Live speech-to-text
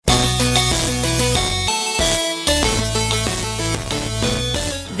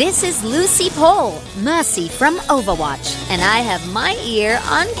This is Lucy Pohl, Mercy from Overwatch, and I have my ear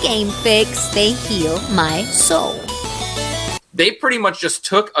on Game Fix. They heal my soul. They pretty much just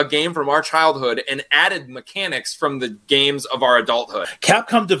took a game from our childhood and added mechanics from the games of our adulthood.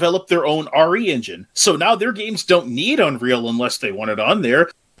 Capcom developed their own RE engine, so now their games don't need Unreal unless they want it on there.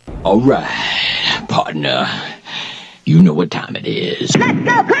 All right, partner. You know what time it is. Let's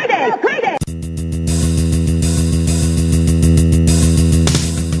go crazy! Crazy!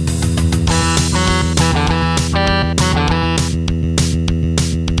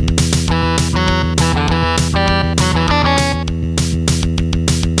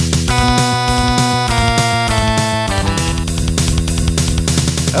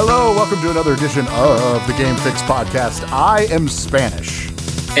 Hello, welcome to another edition of the Game Fix podcast. I am Spanish.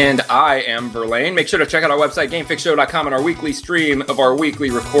 And I am Verlaine. Make sure to check out our website, GameFixShow.com, and our weekly stream of our weekly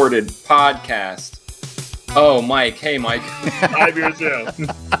recorded podcast. Oh, Mike. Hey, Mike. I'm here too.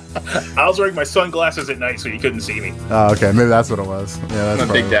 I was wearing my sunglasses at night so you couldn't see me. Oh, okay. Maybe that's what it was. Yeah,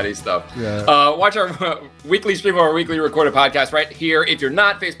 that's Big Daddy stuff. Yeah. Watch our weekly stream of our weekly recorded podcast right here. If you're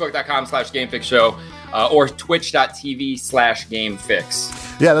not, Facebook.com/GameFixShow or Twitch.tv/GameFix.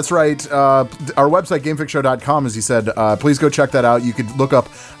 Yeah, that's right. Our website, GameFixShow.com, as you said, please go check that out. You could look up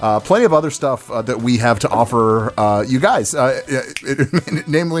plenty of other stuff that we have to offer you guys,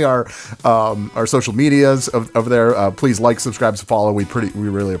 namely our social medias of there. Please like, subscribe, follow. We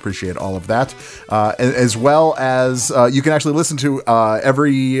really appreciate all of that, as well as you can actually listen to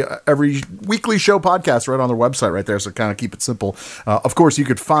every weekly show podcast right on their website right there. So kind of keep it simple. Of course, you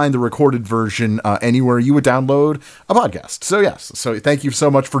could find the recorded version anywhere you would download a podcast. So yes, so thank you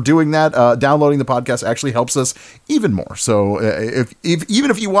so much for doing that. Downloading the podcast actually helps us even more. So even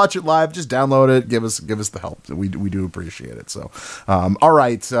if you watch it live, just download it. Give us the help. We do appreciate it. So all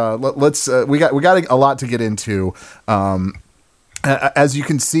right, let's we got a lot to get into. As you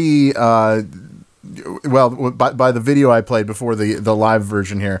can see, by the video I played before the live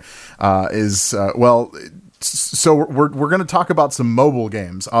version here so we're going to talk about some mobile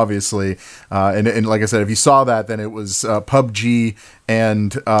games, obviously, and like I said, if you saw that, then it was PUBG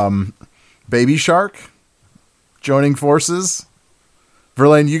and Baby Shark joining forces.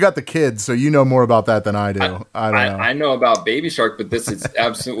 Verlaine, you got the kids, so you know more about that than I do. I don't know. I know about Baby Shark, but this is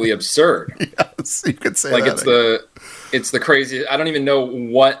absolutely absurd. Yes, you could say like that. It's the craziest. I don't even know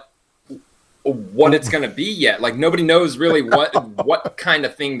what it's going to be yet. Like, nobody knows really what kind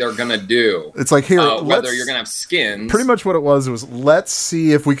of thing they're going to do. It's like, here, whether you're going to have skins. Pretty much what it was let's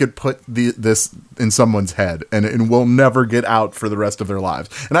see if we could put this in someone's head, and we'll never get out for the rest of their lives.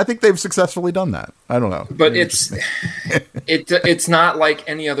 And I think they've successfully done that. I don't know. But it's not like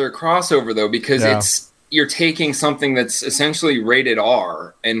any other crossover, though, because you're taking something that's essentially rated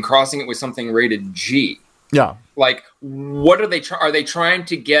R and crossing it with something rated G. Yeah. Like, what are they are they trying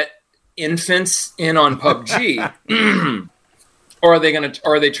to get infants in on PUBG, or are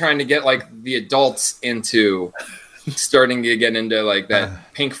they trying to get like the adults into starting to get into like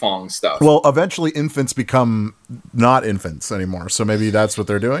that pink fong stuff? Well, eventually infants become not infants anymore, so maybe that's what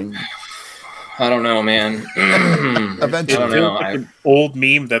they're doing. I don't know, man. Eventually, I don't know. Like an old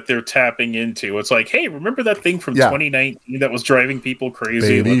meme that they're tapping into. It's like, hey, remember that thing from 2019 that was driving people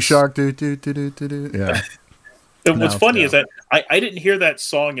crazy? Baby Shark, do. Yeah. What's funny is that I didn't hear that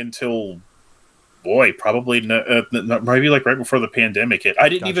song until, probably maybe like right before the pandemic hit. I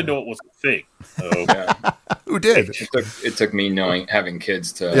didn't even know it was a thing. So, who did? It took me having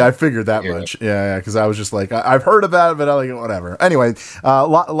kids to. Yeah, I figured that much. It. Yeah, because I was just like, I've heard about it, but I'm like, whatever. Anyway, a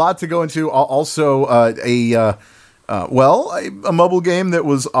lot to go into. Also, a mobile game that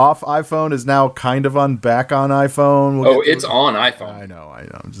was off iPhone is now kind of back on iPhone. It's on iPhone. I know.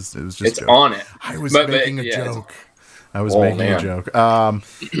 It was just. It's on it. I was making a joke. A joke.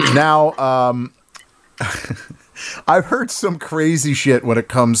 Now, I've heard some crazy shit when it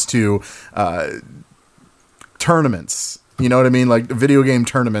comes to tournaments. You know what I mean? Like video game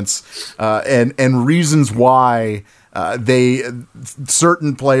tournaments, and reasons why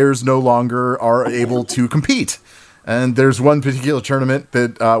certain players no longer are able to compete. And there's one particular tournament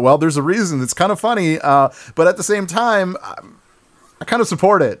that, there's a reason that's kind of funny, but at the same time, I kind of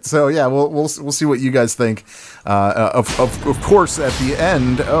support it. So yeah, we'll see what you guys think. Of course, at the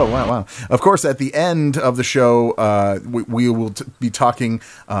end. Oh wow! Of course, at the end of the show, we will be talking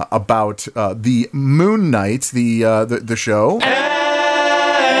about the Moon Knight, the show.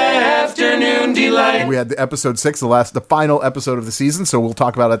 Afternoon delight. We had the episode 6, the final episode of the season, so we'll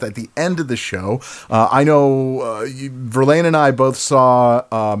talk about it at the end of the show. I know Verlaine and I both saw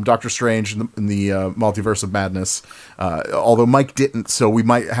Doctor Strange in the Multiverse of Madness, although Mike didn't, so we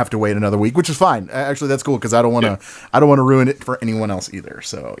might have to wait another week, which is fine. Actually, that's cool because I don't want to ruin it for anyone else either.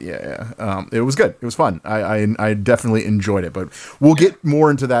 So yeah. It was good. It was fun. I definitely enjoyed it, but we'll get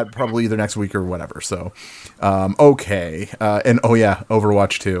more into that probably either next week or whatever. So, okay. And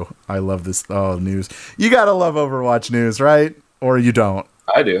Overwatch 2. I love this news. You gotta love Overwatch news, right? Or you don't.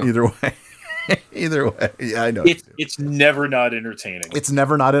 I do. Either way. Either way. Yeah, I know. It's never not entertaining. It's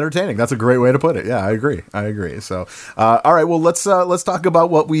never not entertaining. That's a great way to put it. Yeah, I agree. So, all right. Well, let's talk about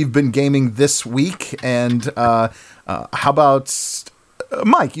what we've been gaming this week. And how about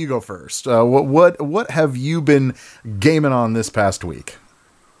Mike? You go first. What have you been gaming on this past week?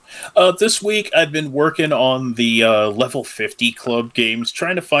 This week, I've been working on the level 50 club games,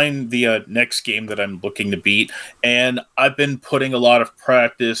 trying to find the next game that I'm looking to beat. And I've been putting a lot of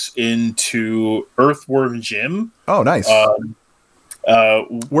practice into Earthworm Jim. Oh, nice.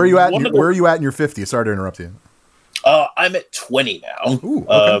 Where are you at? Where are you at in your 50? Sorry to interrupt you. I'm at 20 now. Ooh,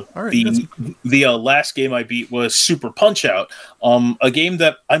 okay. All right, the last game I beat was Super Punch Out, a game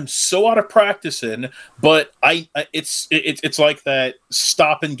that I'm so out of practice in, but it's like that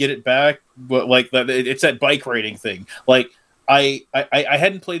stop and get it back, but like that it's that bike rating thing. Like I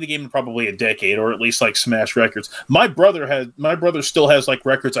hadn't played the game in probably a decade, or at least like smash records. My brother still has like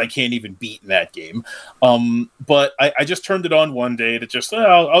records I can't even beat in that game. But I just turned it on one day to just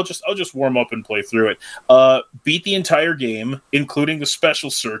I'll just warm up and play through it. Beat the entire game, including the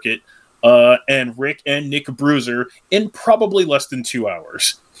special circuit, and Rick and Nick Bruiser in probably less than 2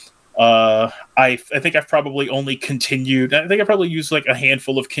 hours. I think I've probably only continued. I think I probably used like a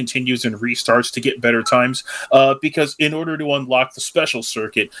handful of continues and restarts to get better times. Because in order to unlock the special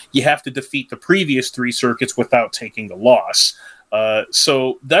circuit, you have to defeat the previous 3 circuits without taking the loss.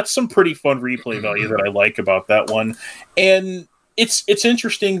 So that's some pretty fun replay value that I like about that one. And it's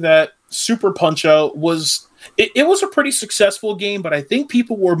interesting that Super Punch Out was. It was a pretty successful game, but I think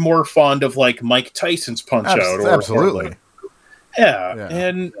people were more fond of like Mike Tyson's Punch Out. Absolutely. Yeah.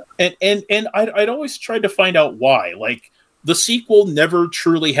 And I'd always tried to find out why. Like, the sequel never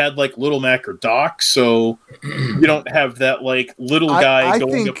truly had like Little Mac or Doc, so you don't have that like little guy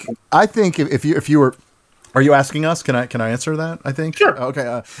going up. I think if you were, are you asking us? Can I answer that? I think sure.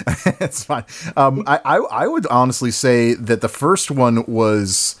 Okay, it's fine. I would honestly say that the first one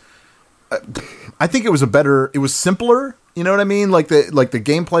was. I think it was simpler. You know what I mean? Like the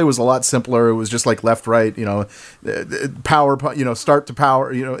gameplay was a lot simpler. It was just like left, right, power, start to power,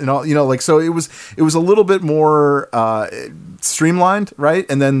 and all, like, so it was a little bit more streamlined, right?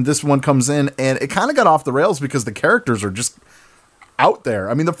 And then this one comes in and it kind of got off the rails because the characters are just out there.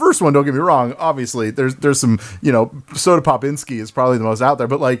 I mean, the first one, don't get me wrong, obviously there's some, Soda Popinski is probably the most out there,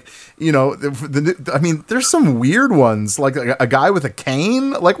 but like, there's some weird ones, like a guy with a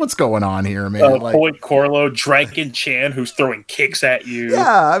cane. Like, what's going on here, man? Point Corlo, Draken Chan, who's throwing kicks at you.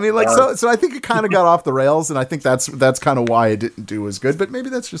 Yeah, I mean, like, so I think it kind of got off the rails, and I think that's kind of why it didn't do as good, but maybe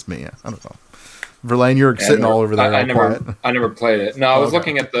that's just me. I don't know. Verlaine, you're sitting all over there. I never played it. No, I was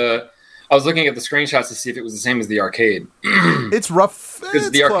looking at the screenshots to see if it was the same as the arcade. It's rough.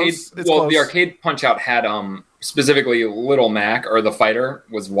 Because the arcade, the arcade Punch Out had specifically Little Mac, or the fighter,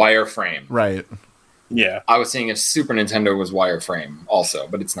 was wireframe. Right. Yeah. I was seeing if Super Nintendo was wireframe also,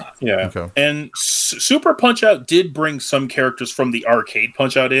 but it's not. Yeah. Okay. And Super Punch Out did bring some characters from the arcade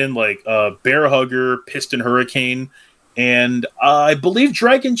Punch Out in, like Bear Hugger, Piston Hurricane, and I believe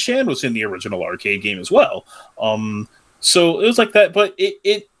Dragon Chan was in the original arcade game as well. So it was like that, but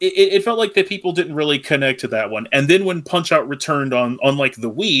it felt like that people didn't really connect to that one. And then when Punch Out returned on like the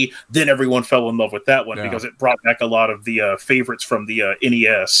Wii, then everyone fell in love with that one because it brought back a lot of the favorites from the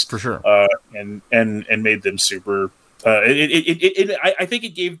NES for sure, and made them super. I think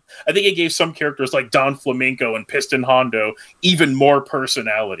it gave some characters like Don Flamenco and Piston Hondo even more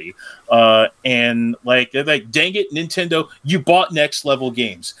personality. And like dang it, Nintendo, you bought Next Level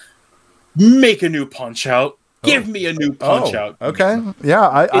Games. Make a new Punch Out. Give me a new Punch Out. Okay.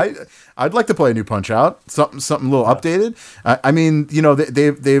 Yeah, I'd like to play a new Punch Out. Something a little updated. I mean,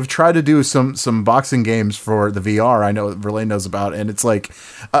 they've tried to do some boxing games for the VR. I know Verlaine knows about, and it's like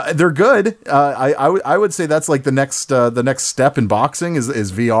they're good. I would say that's like the next step in boxing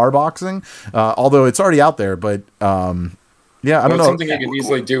is VR boxing. Although it's already out there, but I don't know. Something you can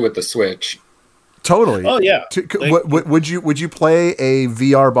easily do with the Switch. Totally. Oh yeah. Would you play a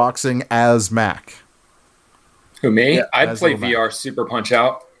VR boxing as Mac? Who, me? Yeah, I'd play VR Super Punch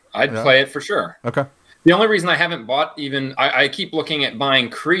Out. I'd play it for sure. Okay. The only reason I haven't bought I keep looking at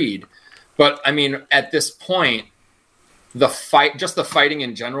buying Creed, But I mean, at this point, the fighting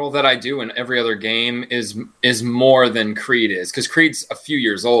in general that I do in every other game is more than Creed is, because Creed's a few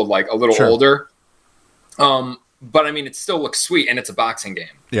years old, like a little older. But I mean, it still looks sweet, and it's a boxing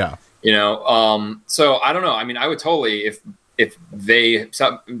game. Yeah. So I don't know. I mean, I would totally, if they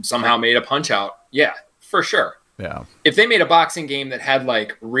somehow made a Punch-Out, yeah, for sure. Yeah. If they made a boxing game that had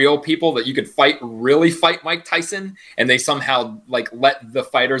like real people that you could really fight Mike Tyson, and they somehow like let the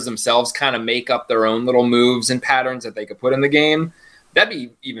fighters themselves kind of make up their own little moves and patterns that they could put in the game, that'd be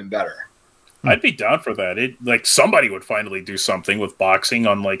even better. I'd be down for that. Like somebody would finally do something with boxing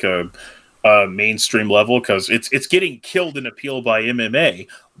on like a mainstream level, because it's getting killed in appeal by MMA.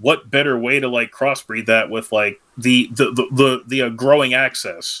 What better way to like crossbreed that with like the growing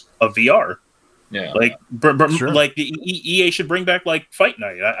access of VR? Yeah, like sure. Like the EA should bring back like Fight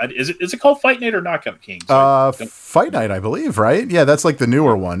Night. Is it called Fight Night or Knockout Kings? Fight Night, I believe, right? Yeah, that's like the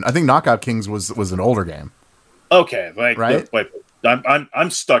newer one. I think Knockout Kings was an older game. Okay, like right.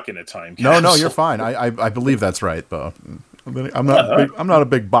 I'm stuck in a time capsule. No, capsule. you're fine. I believe that's right though. I'm not a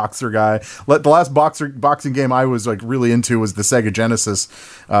big boxer guy. The last boxing game I was like really into was the Sega Genesis.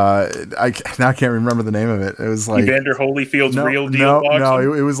 I can't remember the name of it. It was like Evander Holyfield's Real Deal Boxing. No,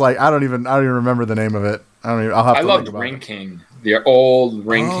 it was like I don't even remember the name of it. I loved Ring King, the old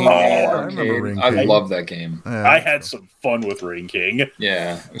Ring King. I remember Ring King. I love that game. Yeah, I had some fun with Ring King.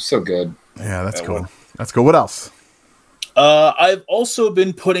 Yeah, it was so good. Yeah, that's cool. That's cool. What else? I've also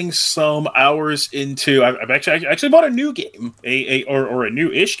been putting some hours into. I've actually bought a new game, or a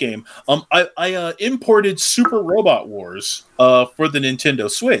new-ish game. I imported Super Robot Wars for the Nintendo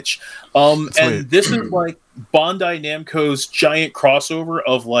Switch. And this is like Bandai Namco's giant crossover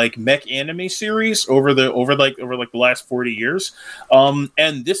of like mech anime series over the last 40 years.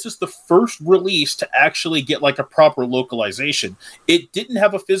 And this is the first release to actually get like a proper localization. It didn't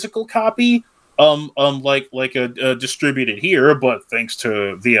have a physical copy. Distributed here, but thanks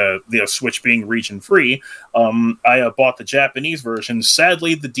to the Switch being region free, I bought the Japanese version.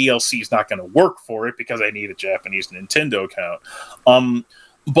 Sadly, the DLC is not going to work for it because I need a Japanese Nintendo account.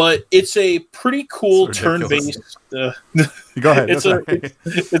 But it's a pretty cool turn-based. Go ahead. It's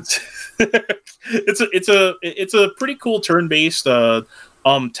a pretty cool turn-based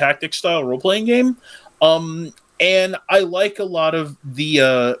tactic style role-playing game. And I like a lot of the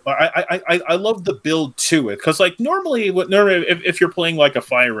I love the build to it, because like normally if you're playing like a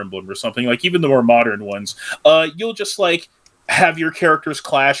Fire Emblem or something, like even the more modern ones, you'll just like have your characters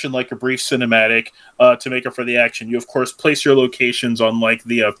clash in like a brief cinematic to make up for the action. You of course place your locations on like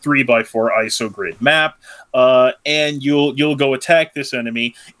the 3x4 ISO grid map, and you'll go attack this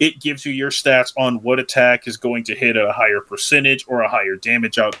enemy. It gives you your stats on what attack is going to hit a higher percentage or a higher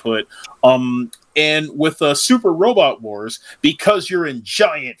damage output. And with Super Robot Wars, because you're in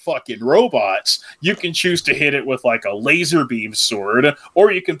giant fucking robots, you can choose to hit it with like a laser beam sword,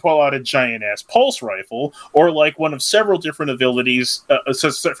 or you can pull out a giant ass pulse rifle, or like one of several different abilities, to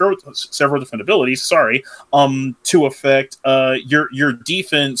affect your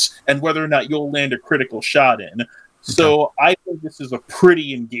defense and whether or not you'll land a critical shot in. So I think this is a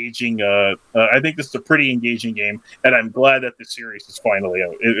pretty engaging. I think this is a pretty engaging game, and I'm glad that the series is finally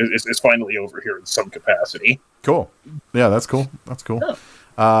over here in some capacity. Cool. Yeah, that's cool. That's cool. Yeah.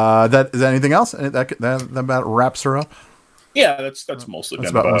 That is that anything else? That about wraps her up. Yeah, that's mostly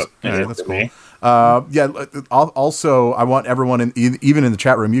that's been about yeah, that's cool. Also, I want everyone, even in the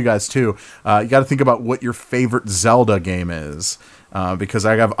chat room, you guys too, you got to think about what your favorite Zelda game is. Because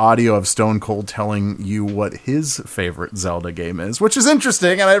I have audio of Stone Cold telling you what his favorite Zelda game is, which is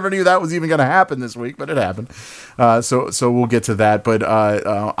interesting, and I never knew that was even going to happen this week, but it happened. So we'll get to that. But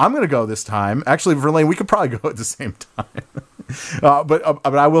I'm going to go this time. Actually, Verlaine, we could probably go at the same time. But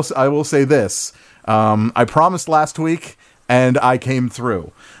I will say this: I promised last week, and I came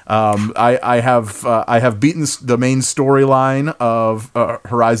through. I have beaten the main storyline of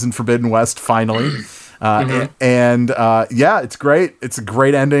Horizon Forbidden West finally. It's great. It's a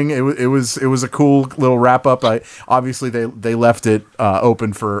great ending. It was a cool little wrap up. Obviously they left it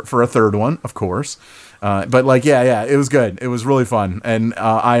open for a third one, of course. But like it was good. It was really fun, and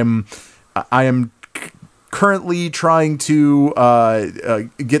I am currently trying to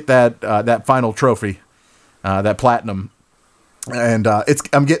get that final trophy, that platinum, and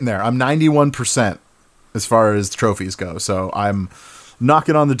I'm getting there. I'm 91% as far as trophies go. So I'm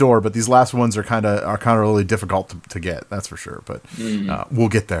knocking on the door, but these last ones are kind of really difficult to get. That's for sure. But we'll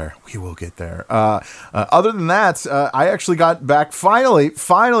get there. We will get there. Other than that, I actually got back. Finally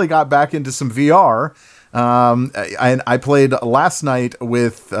got back into some VR. And I played last night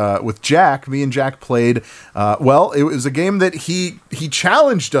with Jack. Me and Jack played. It was a game that he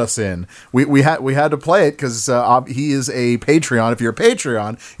challenged us in. We had to play it because he is a Patreon. If you're a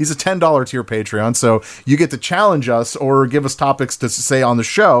Patreon, he's a $10 tier Patreon, so you get to challenge us or give us topics to say on the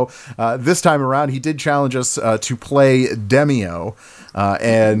show. This time around, he did challenge us to play Demio.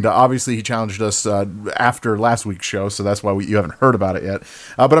 And obviously he challenged us after last week's show, so that's why you haven't heard about it yet.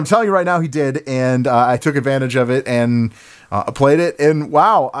 But I'm telling you right now, he did, and I took advantage of it and played it. And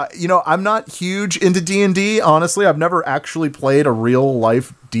wow, I'm not huge into D&D. Honestly, I've never actually played a real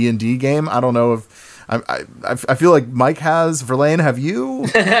life D&D game. I don't know if I feel like Mike has. Verlaine, have you?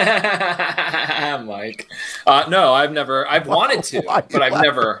 Mike, no, I've never. I've wanted to, but I've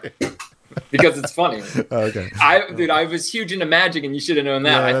never. Because it's funny. Okay. I was huge into Magic, and you should have known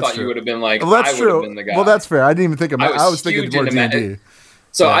that. Yeah, I thought true. you would have been like, well, that's I would true. have been the guy. Well, that's fair. I didn't even think of I was thinking huge more into D&D.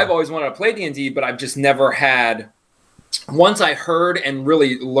 So Yeah. I've always wanted to play D&D, but I've just never had. Once I heard and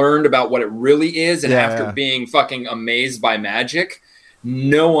really learned about what it really is, and after being fucking amazed by Magic,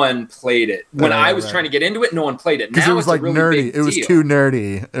 no one played it. When I was trying to get into it, no one played it. Because it was like really nerdy. It was too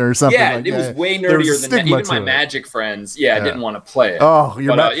nerdy or something. Yeah, like it was way nerdier than that. Even my Magic friends, didn't want to play it. Oh,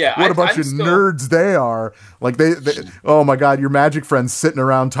 what a bunch of nerds they are! Like they, oh my god, your Magic friends sitting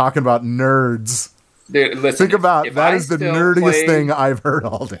around talking about nerds. Dude, listen, think about that is the nerdiest thing I've heard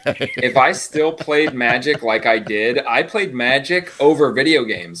all day. If I still played Magic like I did, I played Magic over video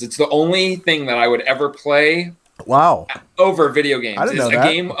games. It's the only thing that I would ever play. Wow. Over video games. I didn't know it's that.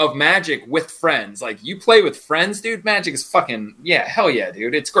 A game of Magic with friends. Like, you play with friends, dude. Magic is fucking, hell yeah,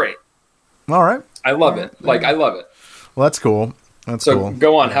 dude. It's great. All right. I love it. Like, I love it. Well, that's cool. That's so cool.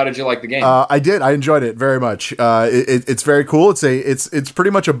 Go on. How did you like the game? I did. I enjoyed it very much. It's very cool. It's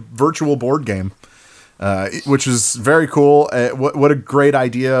pretty much a virtual board game. Which is very cool. What a great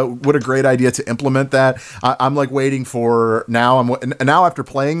idea! What a great idea to implement that. I'm like waiting for now. Now after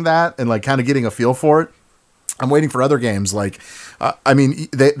playing that and like kind of getting a feel for it, I'm waiting for other games. Like,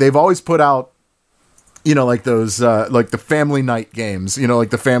 they've always put out, like those like the family night games.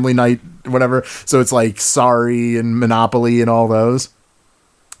 Like the family night whatever. So it's like Sorry and Monopoly and all those.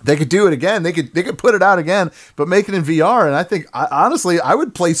 They could do it again. They could put it out again, but make it in VR. And I think, honestly, I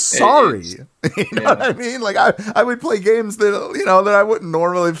would play Sorry. You know what I mean? Like I would play games that that I wouldn't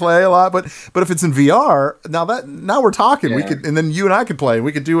normally play a lot. But if it's in VR, now we're talking. We could, and then you and I could play.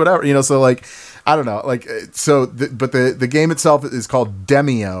 We could do whatever. So like, I don't know. Like but the game itself is called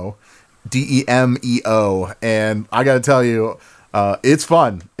Demio, Demeo, and I got to tell you, it's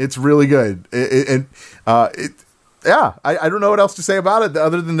fun. It's really good. Yeah, I don't know what else to say about it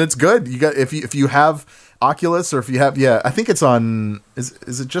other than it's good. You got if you have Oculus or if you have I think it's on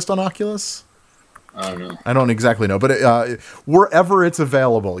is it just on Oculus? I don't know. I don't exactly know, but wherever it's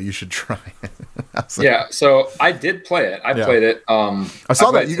available, you should try it. So I did play it. I played it. I saw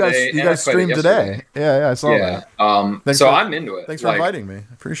that you guys streamed today. Yeah, I saw that. I'm into it. Thanks for inviting me.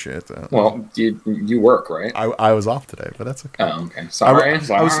 I appreciate that. Well, you work, right? I was off today, but that's okay. Oh, okay.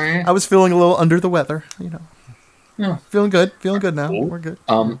 Sorry. I was feeling a little under the weather, Yeah. Feeling good now. Cool. We're good.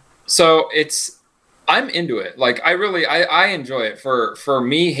 So I'm into it. Like I enjoy it. For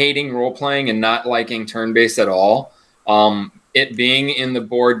me, hating role playing and not liking turn based at all. It being in the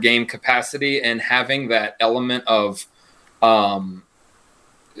board game capacity and having that element of,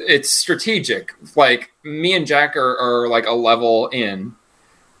 it's strategic. Like me and Jack are like a level in,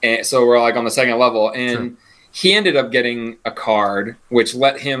 and so we're like on the second level, and he ended up getting a card which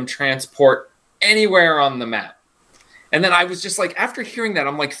let him transport anywhere on the map. And then I was just like, after hearing that,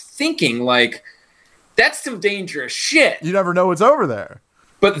 I'm like thinking like, that's some dangerous shit. You never know what's over there.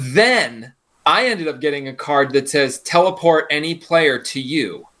 But then I ended up getting a card that says teleport any player to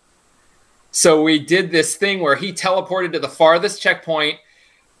you. So we did this thing where he teleported to the farthest checkpoint,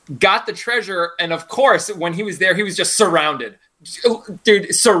 got the treasure, and of course, when he was there, he was just surrounded.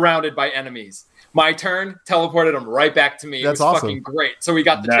 Dude, surrounded by enemies. My turn, teleported him right back to me. That's it was awesome. Fucking great. So we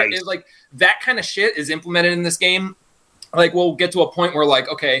got the treasure. It's like that kind of shit is implemented in this game. Like we'll get to a point where like,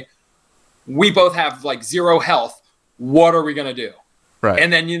 okay, we both have like 0 health. What are we going to do? Right.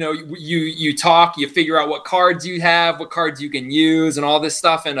 And then, you talk, you figure out what cards you have, what cards you can use and all this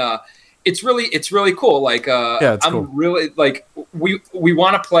stuff. And it's really cool. Like it's I'm cool. really like we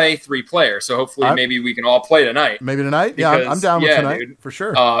want to play 3 players. So hopefully maybe we can all play tonight. Maybe tonight? Because, I'm down with tonight dude, for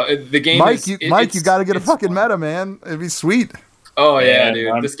sure. The game Mike, you got to get a fucking meta, man. It'd be sweet. Oh yeah,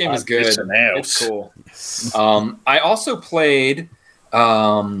 dude. This game is good. It's cool. Yes. I also played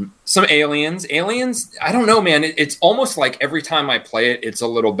some Aliens. Aliens, I don't know, man. It's almost like every time I play it, it's a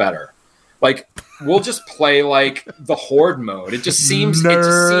little better. Like, we'll just play like the Horde mode. It just seems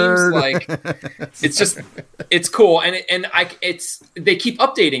like it's cool, and they keep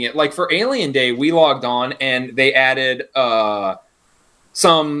updating it. Like for Alien Day, we logged on and they added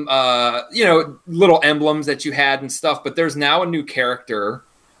some little emblems that you had and stuff. But there's now a new character.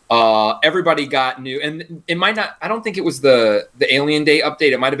 Everybody got new, and it might not. I don't think it was the Alien Day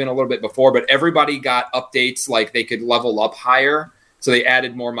update. It might have been a little bit before, but everybody got updates like they could level up higher. So they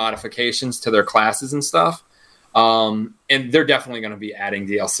added more modifications to their classes and stuff. And they're definitely going to be adding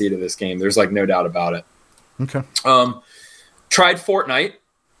DLC to this game. There's like no doubt about it. Okay. Tried Fortnite.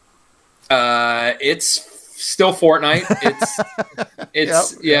 It's still Fortnite.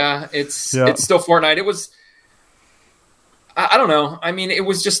 It's still Fortnite. It was, I don't know. I mean, it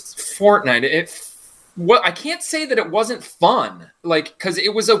was just Fortnite. I can't say that it wasn't fun, like, cause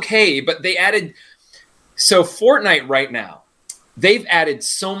it was okay, but they added, so Fortnite right now, they've added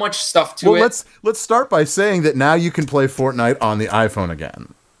so much stuff to it. Let's start by saying that now you can play Fortnite on the iPhone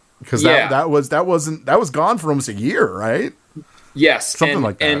again, because that was gone for almost a year, right? Yes, something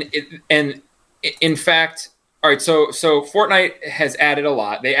like that. And in fact, all right. So Fortnite has added a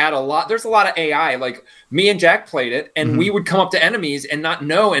lot. They add a lot. There's a lot of AI. Like me and Jack played it, and we would come up to enemies and not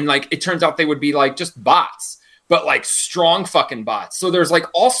know, and like it turns out they would be like just bots, but like strong fucking bots. So there's like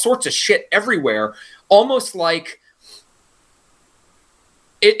all sorts of shit everywhere, almost like.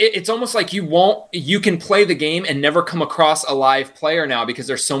 It's almost like you can play the game and never come across a live player now because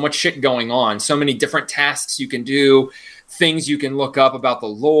there's so much shit going on, so many different tasks you can do, things you can look up about the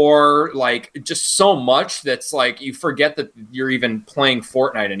lore, like just so much that's like you forget that you're even playing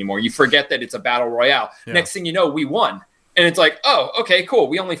Fortnite anymore. You forget that it's a battle royale. Yeah. Next thing you know, we won. And it's like, oh, okay, cool.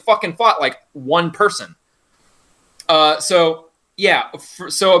 We only fucking fought like one person. So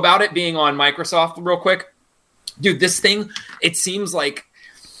about it being on Microsoft real quick, dude, this thing, it seems like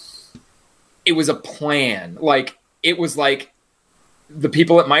it was a plan. Like it was like the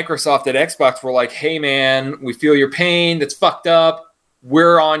people at Microsoft at Xbox were like, hey man, we feel your pain. That's fucked up.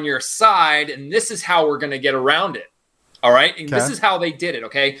 We're on your side. And this is how we're going to get around it. All right. And this is how they did it.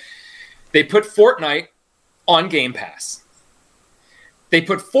 Okay. They put Fortnite on Game Pass. They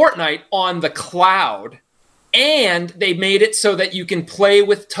put Fortnite on the cloud, and they made it so that you can play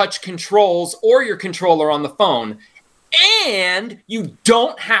with touch controls or your controller on the phone. And you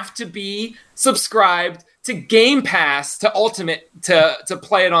don't have to be subscribed to Game Pass to Ultimate to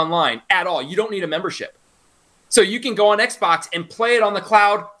play it online at all. You don't need a membership. So you can go on Xbox and play it on the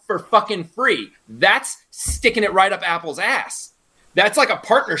cloud for fucking free. That's sticking it right up Apple's ass. That's like a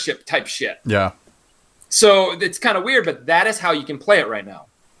partnership type shit. Yeah. So it's kind of weird, but that is how you can play it right now.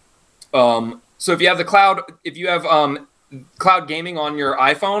 So if you have the cloud, if you have cloud gaming on your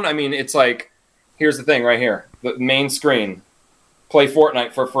iPhone, I mean, it's like, here's the thing right here. The main screen. Play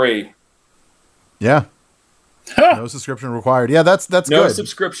Fortnite for free. Yeah. No subscription required. Yeah, that's good. No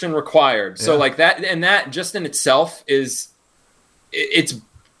subscription required. Yeah. So like that, and that just in itself it's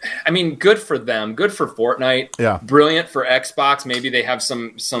I mean, good for them. Good for Fortnite. Yeah. Brilliant for Xbox. Maybe they have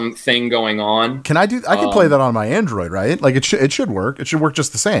some thing going on. I can play that on my Android, right? Like it should work. It should work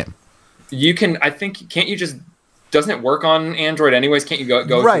just the same. You can, I think, can't you just, doesn't it work on Android anyways? Can't you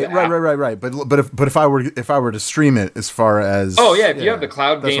go right? But if I were to stream it, as far as if you have the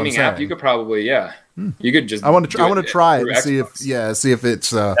cloud gaming app, you could probably you could just. I want to try it and see if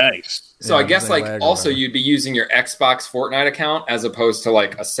it's nice. So I guess like also you'd be using your Xbox Fortnite account as opposed to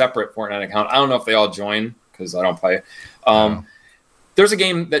like a separate Fortnite account. I don't know if they all join because I don't play. There's a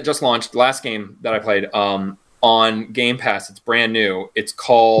game that just launched. The last game that I played on Game Pass. It's brand new. It's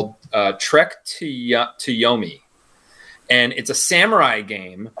called Trek to Yomi. And it's a samurai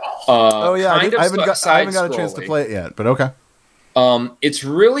game. I haven't got a chance to play it yet, but okay. It's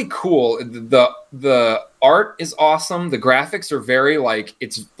really cool. The art is awesome. The graphics are very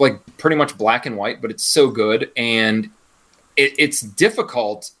it's like pretty much black and white, but it's so good. And it's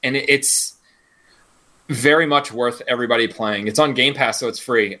difficult, and it's very much worth everybody playing. It's on Game Pass, so it's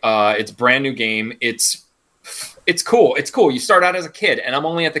free. It's a brand new game. It's cool. It's cool. You start out as a kid, and I'm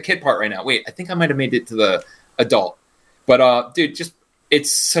only at the kid part right now. Wait, I think I might have made it to the adult. But dude,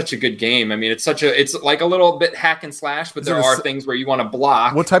 it's such a good game. I mean, it's like a little bit hack and slash, but there are things where you want to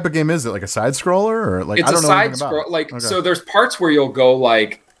block. What type of game is it? Like a side scroller, or like it's I don't a side scroll? So there's parts where you'll go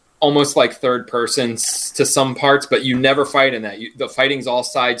like almost like third person to some parts, but you never fight in that. The fighting's all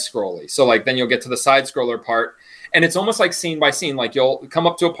side scrolly. So like then you'll get to the side scroller part. And it's almost like scene by scene. Like you'll come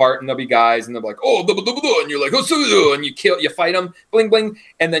up to a part and there'll be guys and they'll be like, oh, blah, blah, blah, blah, and you're like, oh, and you fight them, bling, bling.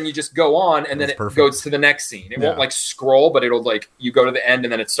 And then you just go on and then it goes to the next scene. It won't like scroll, but it'll like, you go to the end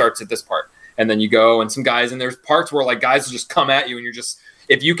and then it starts at this part. And then you go and some guys, and there's parts where like guys will just come at you and you're just,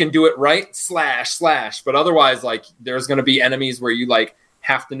 if you can do it right, slash. But otherwise, like, there's going to be enemies where you like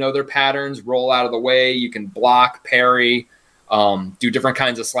have to know their patterns, roll out of the way. You can block, parry, do different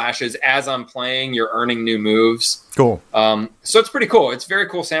kinds of slashes. As I'm playing, you're earning new moves. Cool. So it's pretty cool. It's a very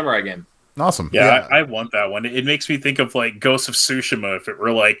cool samurai game. Awesome. Yeah, I want that one. It makes me think of like Ghost of Tsushima if it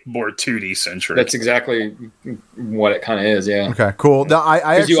were like more 2D centric. That's exactly what it kind of is. Yeah. Okay. Cool. Now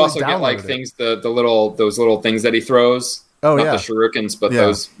I actually you also get like downloaded it. things, those little things that he throws. Oh, Not yeah. the shurikens, but Yeah.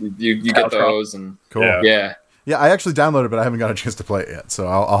 those you get those and Cool. Yeah. Yeah, I actually downloaded it, but I haven't got a chance to play it yet. So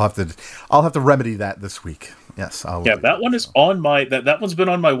I'll have to remedy that this week. Yes, I'll. Yeah, that one is on my that one's been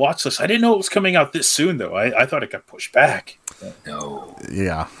on my watch list. I didn't know it was coming out this soon though. I thought it got pushed back. no.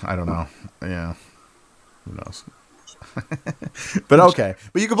 Yeah, I don't know. Yeah, who knows? But okay,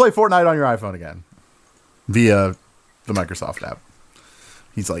 but you can play Fortnite on your iPhone again via the Microsoft app.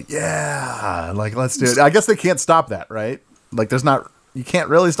 He's like, yeah, like let's do it. I guess they can't stop that, right? Like, you can't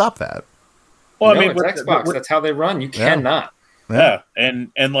really stop that. Well, No, I mean, it's Xbox. That's how they run. You cannot. yeah,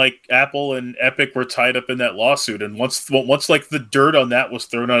 and like Apple and Epic were tied up in that lawsuit, and once like the dirt on that was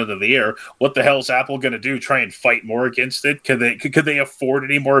thrown out of the air, what the hell is Apple going to do? Try and fight more against it? Could they afford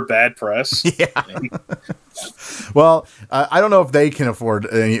any more bad press? Yeah. Well, I don't know if they can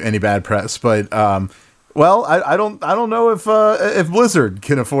afford any bad press, but well, I don't know if Blizzard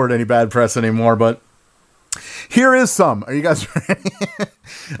can afford any bad press anymore, but. Here is some. Are you guys ready?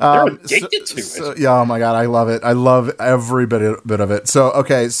 They're addicted to it. Yeah, oh my god, I love it. I love every bit of it. So,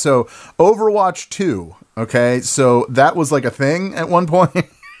 okay, so Overwatch 2, okay? So that was like a thing at one point.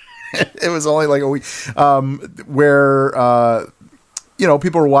 It was only like a week where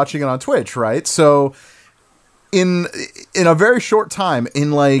people were watching it on Twitch, right? So in a very short time,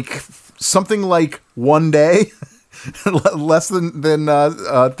 in like something like one day, less than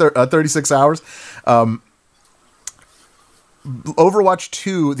 36 hours, Overwatch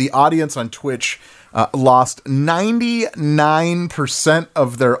 2, the audience on Twitch lost 99%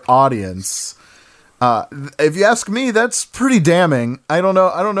 of their audience. If you ask me, that's pretty damning. I don't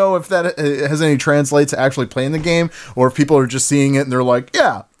know if that has any translate to actually playing the game, or if people are just seeing it and they're like,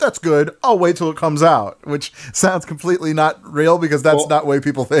 yeah, that's good. I'll wait till it comes out, which sounds completely not real because that's not the way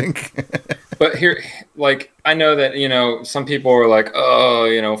people think. But here, like, I know that, some people are like,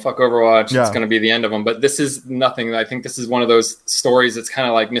 oh, fuck Overwatch. Yeah. It's going to be the end of them. But this is nothing. I think this is one of those stories that's kind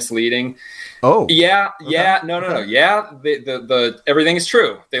of like misleading. Oh. Yeah. Okay. Yeah. No. Yeah. The everything is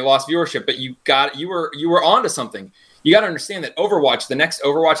true. They lost viewership, but you were onto something. You got to understand that Overwatch, the next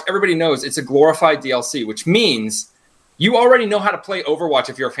Overwatch, everybody knows it's a glorified DLC, which means you already know how to play Overwatch.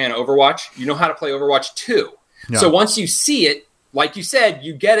 If you're a fan of Overwatch, you know how to play Overwatch 2. Yeah. So once you see it, like you said,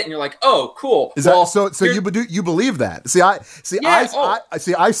 you get it, and you're like, "Oh, cool." Is that so? You believe that?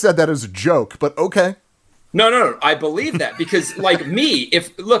 I said that as a joke, but okay. No. I believe that because, like me,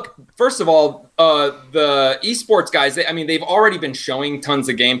 first of all, the esports guys, they've already been showing tons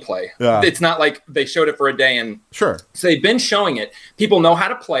of gameplay. Yeah. It's not like they showed it for a day and sure. So they've been showing it. People know how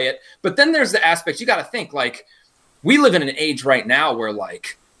to play it, but then there's the aspects you got to think. Like, we live in an age right now where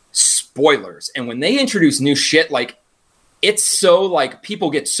like spoilers, and when they introduce new shit, like. It's so like people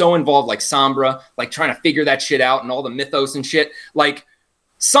get so involved, like Sombra, like trying to figure that shit out and all the mythos and shit. Like,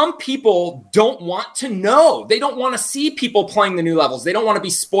 some people don't want to know. They don't want to see people playing the new levels. They don't want to be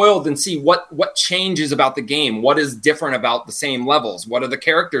spoiled and see what changes about the game. What is different about the same levels? What are the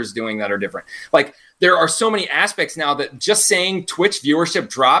characters doing that are different? Like, there are so many aspects now that just saying Twitch viewership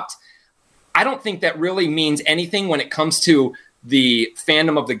dropped, I don't think that really means anything when it comes to the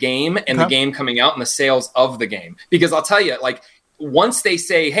fandom of the game and the game coming out and the sales of the game. Because I'll tell you, like, once they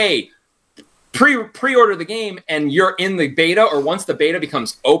say, hey, pre-order the game and you're in the beta, or once the beta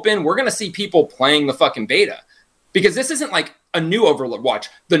becomes open, we're going to see people playing the fucking beta. Because this isn't like a new Overwatch.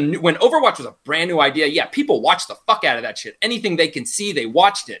 When Overwatch was a brand new idea, yeah, people watched the fuck out of that shit. Anything they can see, they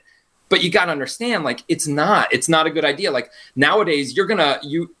watched it. But you got to understand, like, it's not a good idea. Like, nowadays,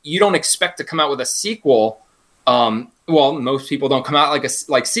 you don't expect to come out with a sequel. Well, most people don't come out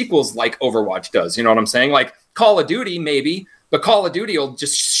like sequels like Overwatch does. You know what I'm saying? Like Call of Duty, maybe, but Call of Duty will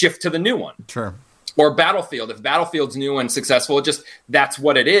just shift to the new one. Sure. Or Battlefield. If Battlefield's new and successful, that's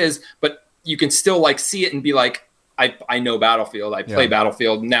what it is. But you can still like see it and be like, I know Battlefield. I play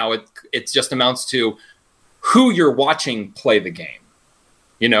Battlefield. Now it just amounts to who you're watching play the game.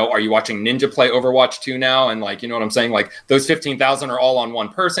 Are you watching Ninja play Overwatch 2 now? And like, you know what I'm saying? Like, those 15,000 are all on one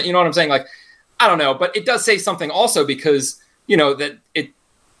person. You know what I'm saying? Like, I don't know, but it does say something also because, that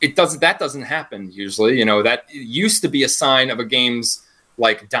that doesn't happen usually. That used to be a sign of a game's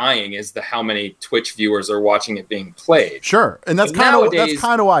like dying is the how many Twitch viewers are watching it being played. Sure, and that's kind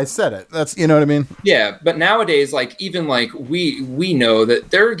of why I said it. That's, you know what I mean? Yeah, but nowadays, like even like we know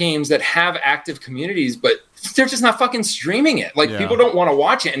that there are games that have active communities, but they're just not fucking streaming it. Like people don't want to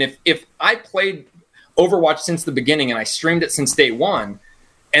watch it. And if I played Overwatch since the beginning and I streamed it since day one,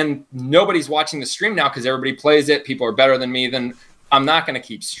 and nobody's watching the stream now because everybody plays it, people are better than me, then I'm not going to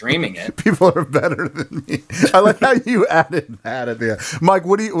keep streaming it. People are better than me. I like how you added that at the end. Mike,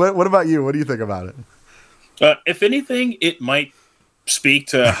 what about you? What do you think about it? If anything, it might speak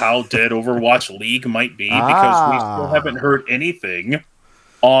to how dead Overwatch League might be, because we still haven't heard anything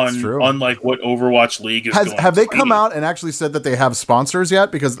on like what Overwatch League is going have they to come be. out and actually said that they have sponsors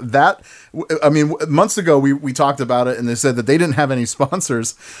yet? Because that, I mean, months ago we talked about it and they said that they didn't have any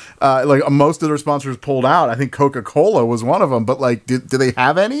sponsors. Like most of their sponsors pulled out. I think Coca-Cola was one of them. But like, do they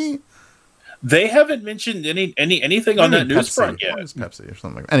have any? They haven't mentioned anything on that news front yet. Pepsi or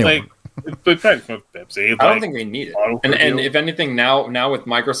something like that. Anyway. Pepsi. I don't think they need it. And if anything, now with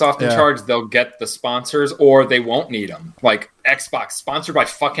Microsoft in charge, they'll get the sponsors, or they won't need them. Like Xbox, sponsored by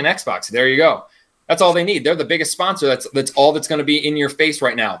fucking Xbox. There you go. That's all they need. They're the biggest sponsor. That's all that's going to be in your face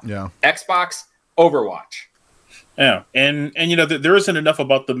right now. Yeah. Xbox, Overwatch. Yeah, and you know there isn't enough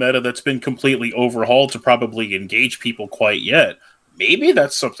about the meta that's been completely overhauled to probably engage people quite yet. Maybe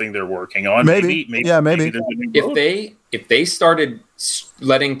that's something they're working on. Maybe. If they started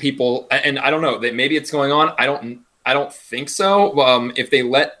letting people, and I don't know, that maybe it's going on. I don't think so. If they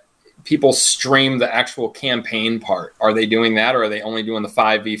let people stream the actual campaign part, are they doing that, or are they only doing the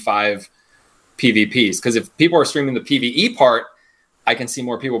 5v5 PvPs? Because if people are streaming the PvE part, I can see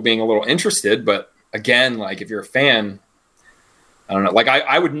more people being a little interested. But again, like if you're a fan, I don't know. Like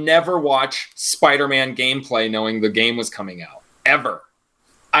I would never watch Spider-Man gameplay knowing the game was coming out. Ever.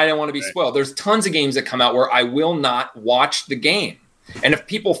 I don't want to be spoiled. There's tons of games that come out where I will not watch the game. And if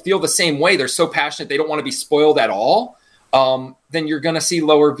people feel the same way, they're so passionate they don't want to be spoiled at all, then you're going to see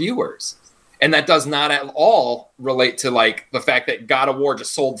lower viewers. And that does not at all relate to like the fact that God of War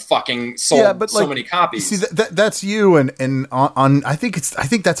just sold so many copies. See, that's you, and on I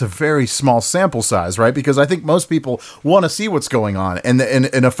think that's a very small sample size, right? Because I think most people want to see what's going on, and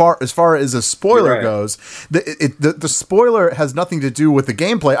as far as a spoiler goes, the spoiler has nothing to do with the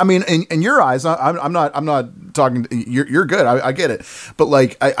gameplay. I mean, in your eyes, I'm not talking. You're good. I get it, but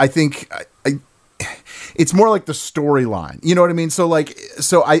like I think. It's more like the storyline. You know what I mean? So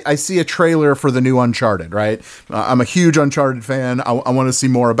I see a trailer for the new Uncharted, right? I'm a huge Uncharted fan. I want to see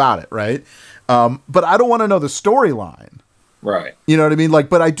more about it, right? But I don't want to know the storyline. Right. You know what I mean? Like,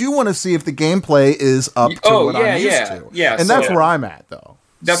 but I do want to see if the gameplay is up to what I'm used to. Yeah. And that's where I'm at, though.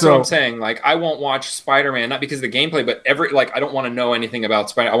 That's what I'm saying. Like, I won't watch Spider-Man, not because of the gameplay, but I don't want to know anything about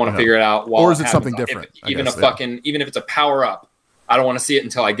Spider-Man. I want to figure it out. Or is it something different? Even if it's a power-up, I don't want to see it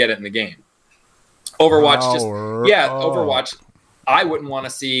until I get it in the game. Overwatch, Overwatch. I wouldn't want to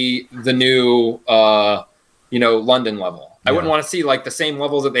see the new, London level. I wouldn't want to see like the same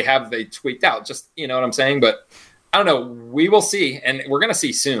levels that they tweaked out. Just, you know what I'm saying? But I don't know. We will see, and we're going to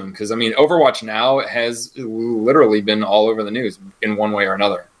see soon because I mean, Overwatch now has literally been all over the news in one way or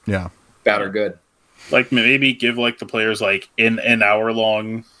another. Yeah, bad or good. Like maybe give like the players like an hour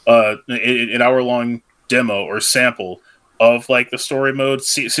long demo or sample of like the story mode,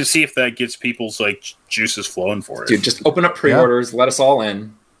 see if that gets people's like juices flowing for it. Dude, just open up pre-orders, let us all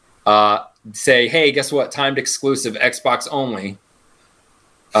in. Say, hey, guess what? Timed exclusive, Xbox only.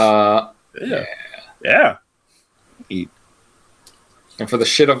 Yeah. And for the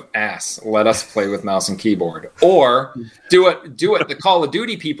shit of ass, let us play with mouse and keyboard, or do it. The Call of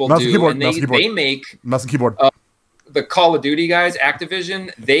Duty people mouse do, keyboard, and they make mouse and keyboard. The Call of Duty guys,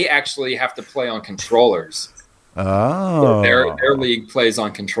 Activision, they actually have to play on controllers. Oh, their league plays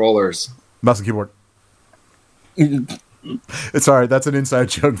on controllers. Mouse and keyboard. It's all right. That's an inside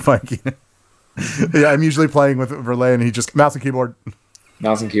joke, Mikey. Yeah, I'm usually playing with Verlaine, and he just mouse and keyboard.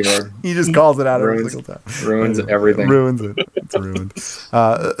 Mouse and keyboard. He just calls it out every single time. Ruins everything. Ruins it. It's ruined.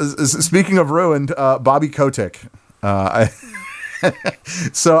 Speaking of ruined, Bobby Kotick.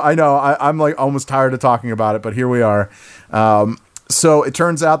 So I know I'm like almost tired of talking about it, but here we are. So it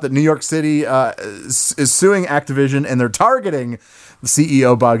turns out that New York City is suing Activision, and they're targeting the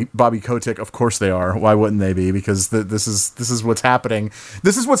CEO Bobby Kotick. Of course they are. Why wouldn't they be? Because this is what's happening.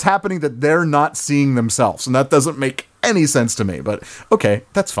 This is what's happening that they're not seeing themselves, and that doesn't make any sense to me, but okay,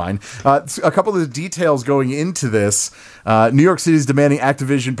 that's fine. A couple of the details going into this. New York City is demanding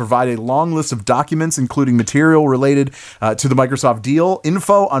Activision provide a long list of documents, including material related to the Microsoft deal,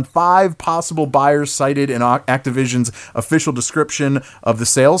 info on 5 possible buyers cited in Activision's official description of the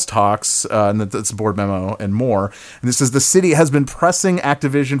sales talks, and that's a board memo, and more. And this says the city has been pressing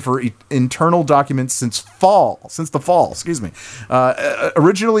Activision for internal documents since the fall,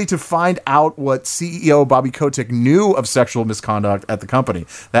 originally to find out what CEO Bobby Kotick knew of sexual misconduct at the company.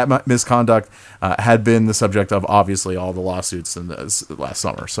 That misconduct had been the subject of obviously all the lawsuits in last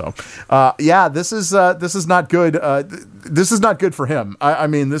summer. So, this is not good. This is not good for him. I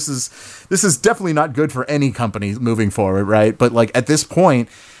mean, this is definitely not good for any company moving forward, right? But like at this point,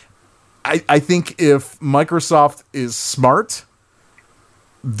 I think if Microsoft is smart,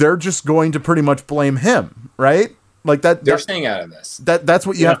 they're just going to pretty much blame him, right? Like that. They're staying out of this. That's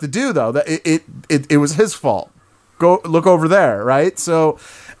what you have to do, though. That it was his fault. Go look over there, right? So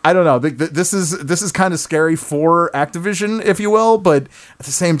I don't know. This is kind of scary for Activision, if you will, but at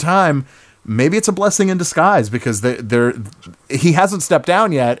the same time, maybe it's a blessing in disguise because he hasn't stepped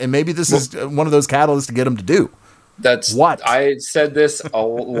down yet, and maybe this is one of those catalysts to get him to do. That's what I said this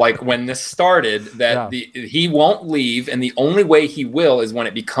like when this started that he won't leave, and the only way he will is when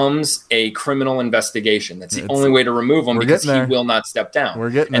it becomes a criminal investigation. That's the only way to remove him because he will not step down.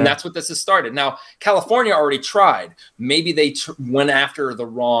 That's what this has started. Now, California already tried. Maybe they went after the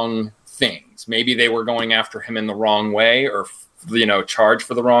wrong things. Maybe they were going after him in the wrong way, or charged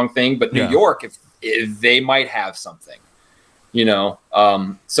for the wrong thing. But New York, if they might have something.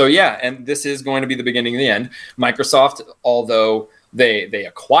 And this is going to be the beginning of the end. Microsoft, although they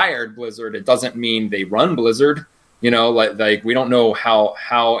acquired Blizzard, it doesn't mean they run Blizzard. Like we don't know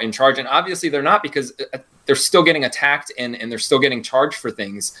how in charge, and obviously they're not, because they're still getting attacked and they're still getting charged for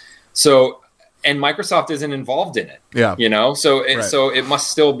things. So, and Microsoft isn't involved in it. Yeah. So it must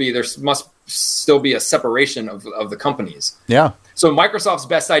still be must still be a separation of the companies. Yeah. So Microsoft's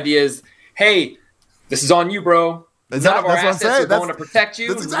best idea is, hey, this is on you, bro. None of our assets are going to protect you.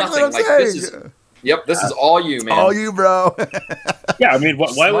 That's exactly what I'm saying. This is all you, man. All you, bro. Yeah, I mean,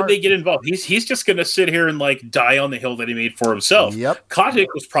 why would they get involved? He's just going to sit here and die on the hill that he made for himself. Yep.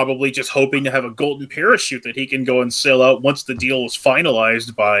 Kotick was probably just hoping to have a golden parachute that he can go and sail out once the deal was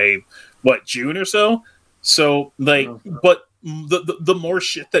finalized by June or so. So but the more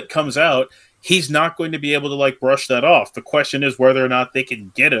shit that comes out, he's not going to be able to brush that off. The question is whether or not they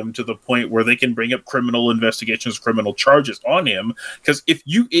can get him to the point where they can bring up criminal investigations, criminal charges on him. Because if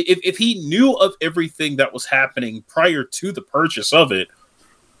he knew of everything that was happening prior to the purchase of it,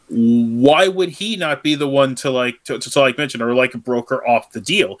 why would he not be the one to mention or broker off the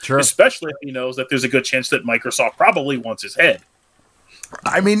deal? Sure. Especially if he knows that there's a good chance that Microsoft probably wants his head.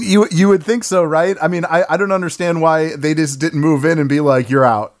 I mean, you would think so, right? I mean, I don't understand why they just didn't move in and be like, you're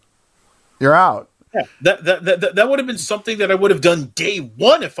out. You're out. Yeah, that would have been something that I would have done day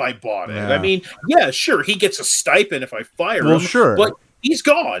one if I bought it. Yeah. I mean, yeah, sure, he gets a stipend if I fire him. Sure, but he's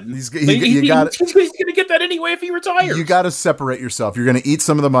gone. He's going to get that anyway if he retires. You got to separate yourself. You're going to eat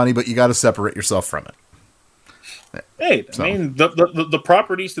some of the money, but you got to separate yourself from it. Hey, I mean, the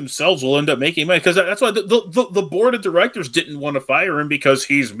properties themselves will end up making money, because that's why the board of directors didn't want to fire him, because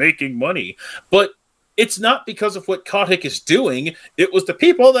he's making money, but. It's not because of what Kotick is doing. It was the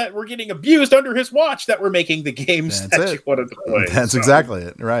people that were getting abused under his watch that were making the games you wanted to play. That's exactly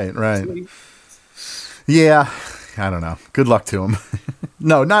it. Right. Yeah, I don't know. Good luck to him.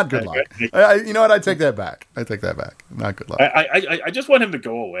 No, not good luck. You know what? I take that back. Not good luck. I just want him to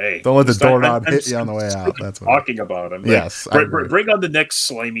go away. Don't let the doorknob hit you on the way out. That's what talking about him. Yes. Bring on the next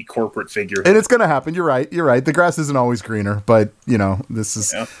slimy corporate figure. And it's going to happen. You're right. The grass isn't always greener, but this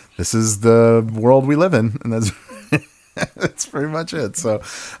is the world we live in, and that's pretty much it. So,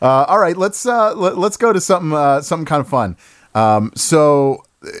 all right, let's go to something kind of fun. So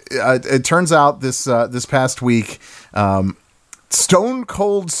it turns out this past week, Stone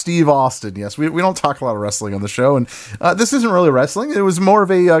Cold Steve Austin. Yes, we don't talk a lot of wrestling on the show, and this isn't really wrestling. It was more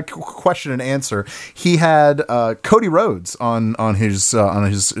of a question and answer. He had Cody Rhodes on his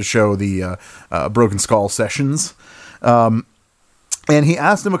show, the Broken Skull Sessions. And he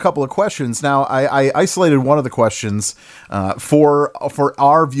asked him a couple of questions. Now, I isolated one of the questions for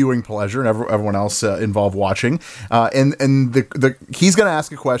our viewing pleasure and everyone else involved watching. And he's going to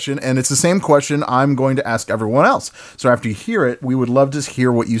ask a question, and it's the same question I'm going to ask everyone else. So after you hear it, we would love to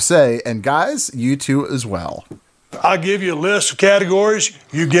hear what you say. And guys, you too as well. I'll give you a list of categories.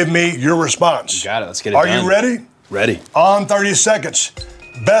 You give me your response. You got it. Let's get it done. Are you ready? Ready. On 30 seconds.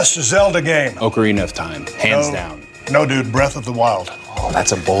 Best Zelda game. Ocarina of Time. Hands down. No, dude. Breath of the Wild. Oh,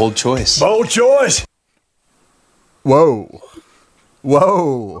 that's a bold choice. Bold choice. Whoa.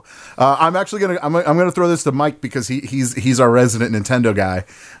 I'm actually gonna throw this to Mike because he's our resident Nintendo guy.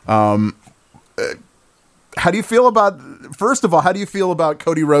 How do you feel about, first of all, how do you feel about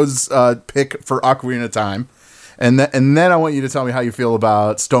Cody Rhodes' pick for Ocarina of Time? And then I want you to tell me how you feel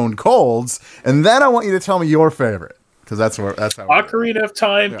about Stone Cold's, and then I want you to tell me your favorite, because that's how Ocarina of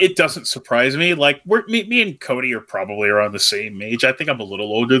Time. Yeah. It doesn't surprise me. Like me and Cody are probably around the same age. I think I'm a little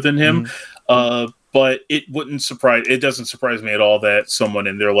older than him, but it doesn't surprise me at all that someone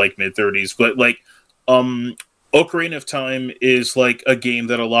in their like mid-30s. But like, Ocarina of Time is like a game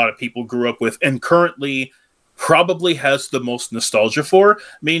that a lot of people grew up with, and currently probably has the most nostalgia for.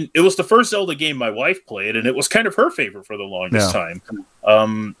 I mean, it was the first Zelda game my wife played, and it was kind of her favorite for the longest time.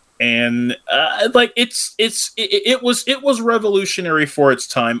 Like it was revolutionary for its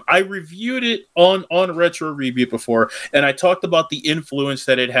time. I reviewed it on Retro Review before, and I talked about the influence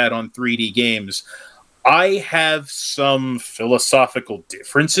that it had on 3D games. I have some philosophical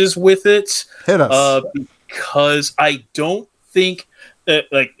differences with it. Hit us. Because I don't think that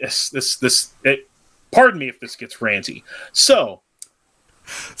like this. Pardon me if this gets ranty. So,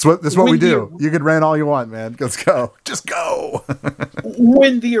 this is what we do. You can rant all you want, man. Let's go. Just go.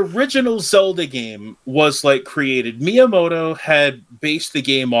 When the original Zelda game was like created, Miyamoto had based the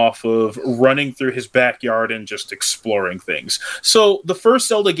game off of running through his backyard and just exploring things. So the first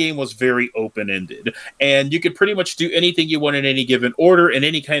Zelda game was very open-ended, and you could pretty much do anything you want in any given order, and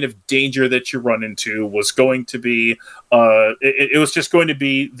any kind of danger that you run into was going to be it was just going to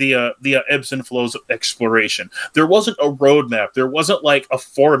be the ebbs and flows of exploration. There wasn't a roadmap. There wasn't like a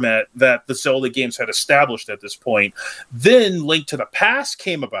format that the Zelda games had established at this point. Then Link to the Past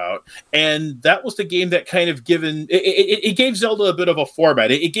came about, and that was the game that kind of it gave Zelda a bit of a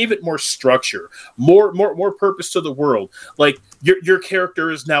format. It gave it more structure, more purpose to the world. Like your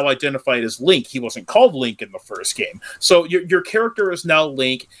character is now identified as Link. He wasn't called Link in the first game, so your character is now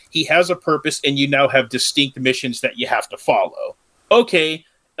Link. He has a purpose, and you now have distinct missions that you have to follow. Okay,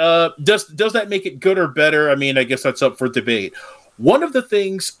 does that make it good or better? I mean, I guess that's up for debate. One of the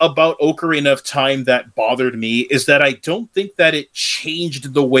things about Ocarina of Time that bothered me is that I don't think that it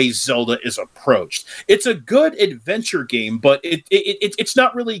changed the way Zelda is approached. It's a good adventure game, but it's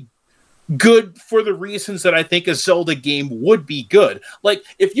not really good for the reasons that I think a Zelda game would be good. Like,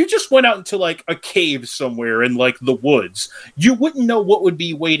 if you just went out into like a cave somewhere in like the woods, you wouldn't know what would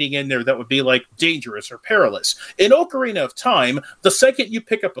be waiting in there that would be like dangerous or perilous. In Ocarina of Time, the second you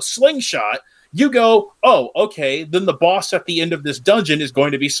pick up a slingshot, you go, oh, okay, then the boss at the end of this dungeon is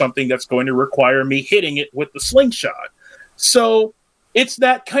going to be something that's going to require me hitting it with the slingshot. So it's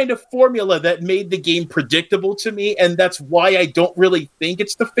that kind of formula that made the game predictable to me, and that's why I don't really think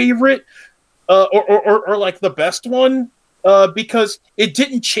it's the favorite or like the best one. Because it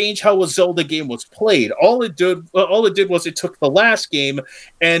didn't change how a Zelda game was played. All it did was it took the last game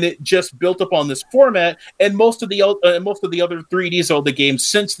and it just built up on this format. And most of the other 3D Zelda games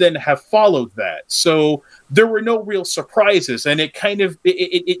since then have followed that. So there were no real surprises, and it kind of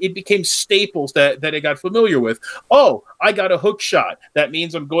it became staples that it got familiar with. Oh, I got a hook shot. That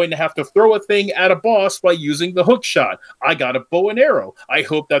means I'm going to have to throw a thing at a boss by using the hook shot. I got a bow and arrow. I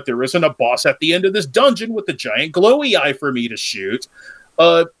hope that there isn't a boss at the end of this dungeon with a giant glowy eye for me to shoot.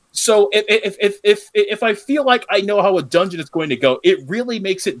 So if I feel like I know how a dungeon is going to go, it really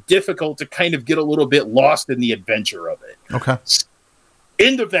makes it difficult to kind of get a little bit lost in the adventure of it. Okay.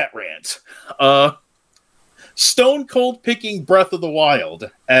 End of that rant. Stone Cold picking Breath of the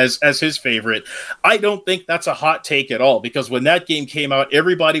Wild as his favorite. I don't think that's a hot take at all, because when that game came out,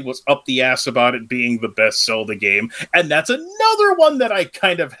 everybody was up the ass about it being the best Zelda game, and that's another one that I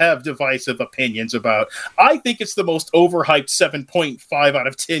kind of have divisive opinions about. I think it's the most overhyped 7.5 out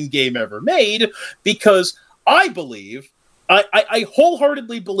of 10 game ever made, because I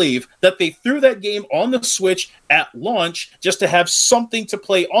wholeheartedly believe that they threw that game on the Switch at launch just to have something to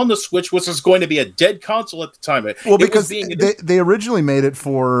play on the Switch, which was going to be a dead console at the time. Well, because they originally made it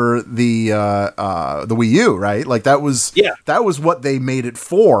for the Wii U, right? Like that was what they made it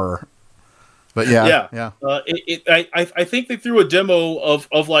for. But yeah. I think they threw a demo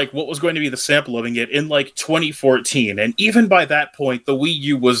of like what was going to be the sample of it in like 2014, and even by that point, the Wii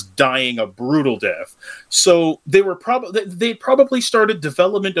U was dying a brutal death. So they probably started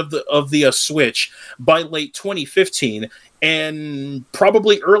development of the Switch by late 2015. And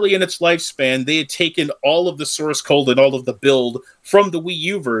probably early in its lifespan, they had taken all of the source code and all of the build from the Wii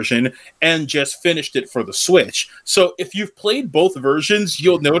U version and just finished it for the Switch. So if you've played both versions,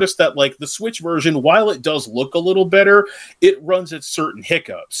 you'll notice that like the Switch version, while it does look a little better, it runs at certain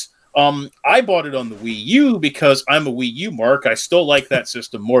hiccups. I bought it on the Wii U because I'm a Wii U mark. I still like that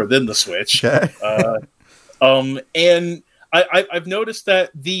system more than the Switch. Okay. And I've noticed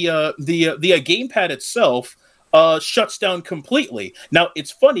that the gamepad itself shuts down completely. Now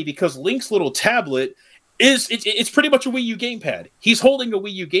it's funny because Link's little tablet it's pretty much a Wii U gamepad. He's holding a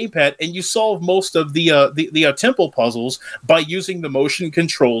Wii U gamepad, and you solve most of the temple puzzles by using the motion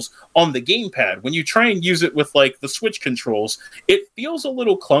controls on the gamepad. When you try and use it with like the Switch controls, it feels a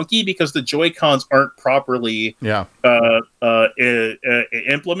little clunky because the Joy-Cons aren't properly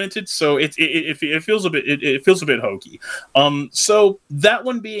implemented. So it feels a bit hokey. So that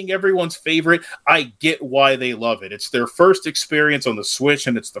one being everyone's favorite, I get why they love it. It's their first experience on the Switch,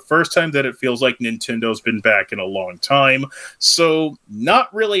 and it's the first time that it feels like Nintendo's been back in a long time. So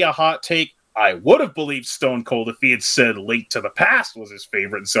not really a hot take. I would have believed Stone Cold if he had said Link to the Past was his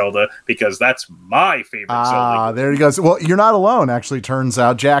favorite Zelda, because that's my favorite Zelda. There he goes. Well, you're not alone, actually, turns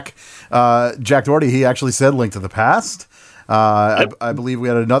out. Jack Doherty, he actually said Link to the Past. I believe we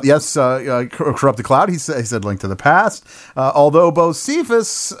had another. Yes, Corrupted Cloud. He said Link to the Past. Although Bo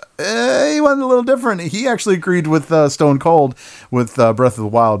Cephas, he went a little different. He actually agreed with Stone Cold with Breath of the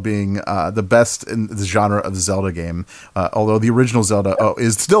Wild being the best in the genre of the Zelda game. Although the original Zelda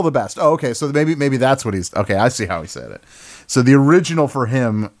is still the best. Oh, okay. So maybe that's what he's. Okay, I see how he said it. So the original for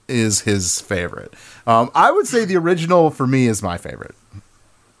him is his favorite. I would say the original for me is my favorite.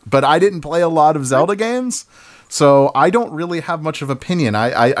 But I didn't play a lot of Zelda games. So I don't really have much of opinion.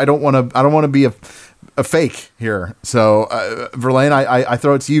 I don't want to be a fake here. So Verlaine, I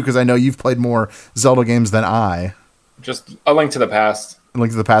throw it to you because I know you've played more Zelda games than I. Just A Link to the Past. A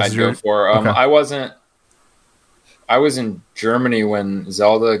Link to the Past. I'd go for. Okay. I was in Germany when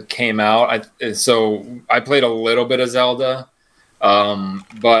Zelda came out. So I played a little bit of Zelda,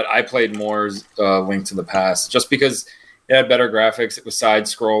 but I played more Link to the Past just because it had better graphics. It was side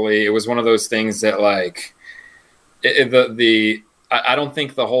scrolly. It was one of those things that like. I don't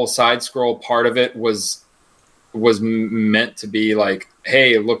think the whole side scroll part of it was meant to be like,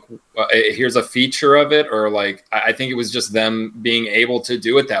 hey, look, here's a feature of it, or like I think it was just them being able to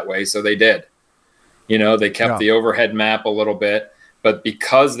do it that way, so they did. You know, they kept the overhead map a little bit, but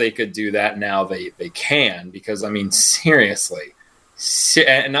because they could do that now, they can. Because I mean, seriously,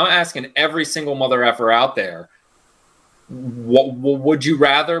 and I'm asking every single mother effer out there. What would you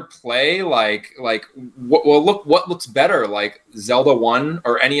rather play? Like what looks better, like Zelda 1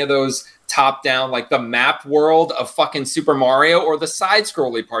 or any of those top down, like the map world of fucking Super Mario or the side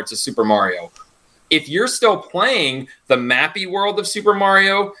scrolly parts of Super Mario? If you're still playing the mappy world of Super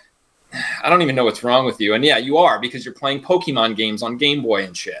Mario, I don't even know what's wrong with you. And yeah, you are, because you're playing Pokemon games on Game Boy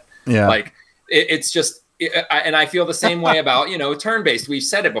and shit. Yeah, like it's just. And I feel the same way about, turn-based. We've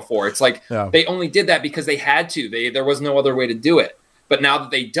said it before. It's like they only did that because they had to. There was no other way to do it. But now that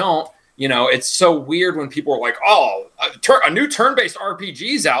they don't, it's so weird when people are like, oh, a new turn-based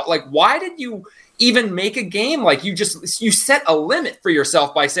RPG's out. Like, why did you even make a game? Like, you set a limit for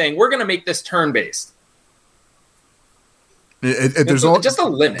yourself by saying, we're going to make this turn-based. There's just a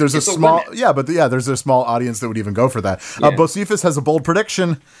limit. There's a small, there's a small audience that would even go for that. Bocephus has a bold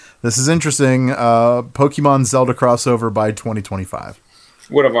prediction. This is interesting. Pokemon Zelda crossover by 2025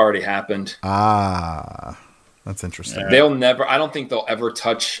 would have already happened. That's interesting. I don't think they'll ever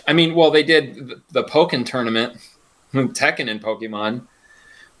touch. I mean, well, they did the Pokken tournament, Tekken and Pokemon.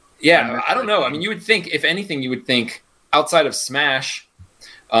 Yeah, I don't know. I mean, you would think, if anything, outside of Smash.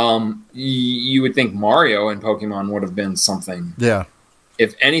 You would think Mario and Pokemon would have been something. Yeah.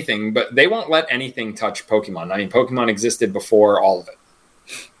 If anything, but they won't let anything touch Pokemon. I mean, Pokemon existed before all of it.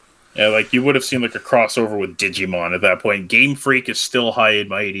 Yeah, like you would have seen like a crossover with Digimon at that point. Game Freak is still high and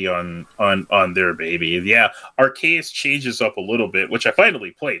mighty on their baby. Yeah, Arceus changes up a little bit, which I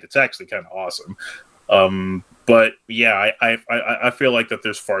finally played. It's actually kind of awesome. But yeah, I feel like that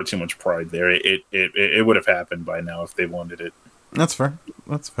there's far too much pride there. It would have happened by now if they wanted it. That's fair.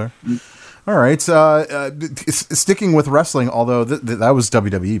 All right. Sticking with wrestling, although that was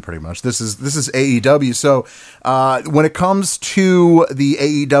WWE pretty much. This is AEW. So when it comes to the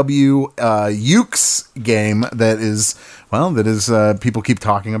AEW Yuke's game, that is people keep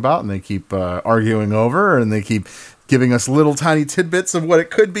talking about and they keep arguing over and they keep giving us little tiny tidbits of what it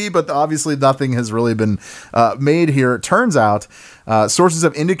could be, but obviously nothing has really been made here. It turns out sources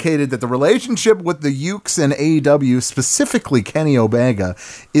have indicated that the relationship with the Ukes and AEW, specifically Kenny Omega,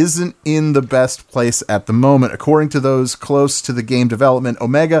 isn't in the best place at the moment. According to those close to the game development,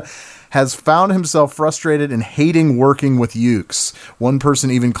 Omega has found himself frustrated and hating working with Ukes. One person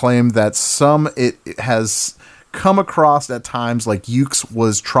even claimed that it has come across at times like Ukes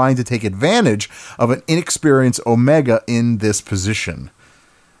was trying to take advantage of an inexperienced Omega in this position.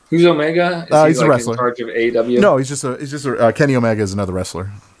 Who's Omega? He's a wrestler. In charge of AEW? No, he's just a Kenny Omega is another wrestler.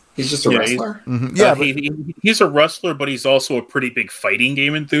 He's just a wrestler. Yeah, he's a wrestler, but he's also a pretty big fighting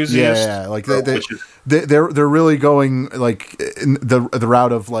game enthusiast. Yeah. Like they're really going like in the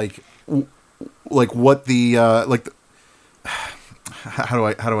route of like what the like. How do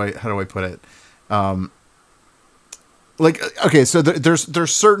I put it? Like, okay, so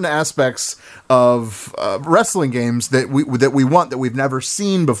there's certain aspects of wrestling games that we want that we've never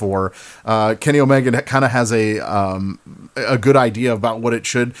seen before. Kenny Omega kind of has a good idea about what it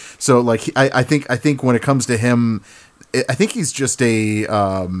should. So like I think when it comes to him, I think he's just a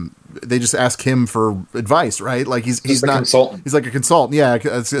they just ask him for advice, right? Like he's not a consultant. He's like a consultant. Yeah,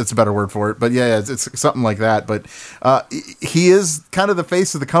 it's a better word for it. But yeah, it's something like that. But he is kind of the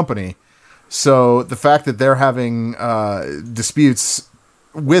face of the company. So the fact that they're having disputes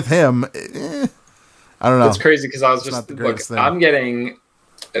with him, I don't know. It's crazy because I was just I'm getting.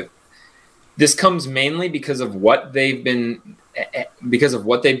 This comes mainly because of what they've been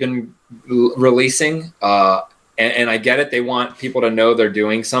releasing, and I get it. They want people to know they're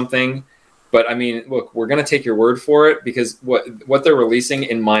doing something, but I mean, look, we're going to take your word for it because what they're releasing,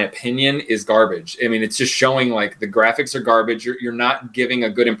 in my opinion, is garbage. I mean, it's just showing like the graphics are garbage. You're not giving a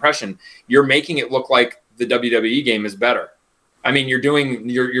good impression. You're making it look like the WWE game is better. I mean,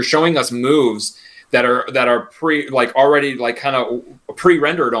 you're showing us moves that are already like kind of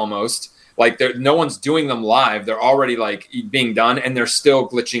pre-rendered almost. Like no one's doing them live. They're already like being done, and they're still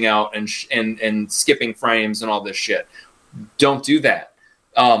glitching out and skipping frames and all this shit. Don't do that.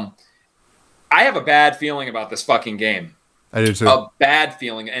 I have a bad feeling about this fucking game. I do too. A bad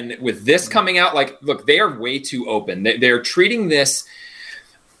feeling. And with this coming out, like, look, they are way too open. They're treating this.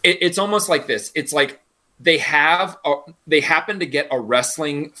 It's almost like this. It's like they happen to get a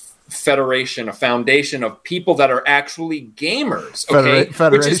wrestling federation, a foundation of people that are actually gamers. Okay,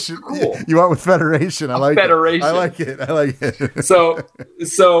 Federation. Which is cool. You went with Federation. I like Federation. It. I like it. So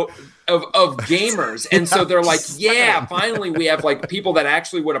of gamers, and so they're like, yeah, finally we have like people that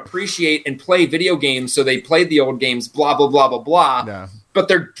actually would appreciate and play video games. So they played the old games, blah blah blah blah blah. Yeah. But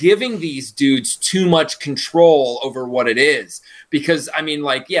they're giving these dudes too much control over what it is. Because I mean,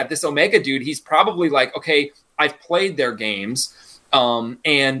 like, yeah, this Omega dude, he's probably like, okay, I've played their games.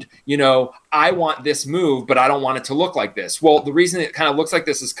 And you know, I want this move, but I don't want it to look like this. Well, the reason it kind of looks like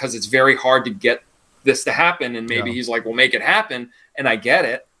this is because it's very hard to get this to happen. And maybe he's like, well, make it happen. And I get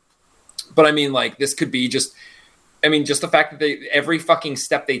it. But I mean, like, this could be just the fact that every fucking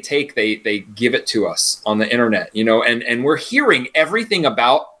step they take, they give it to us on the internet, you know, and we're hearing everything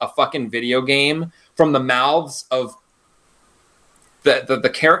about a fucking video game from the mouths of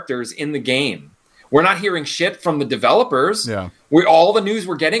the characters in the game. We're not hearing shit from the developers. Yeah. All the news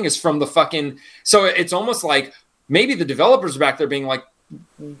we're getting is from the fucking. So it's almost like maybe the developers are back there being like,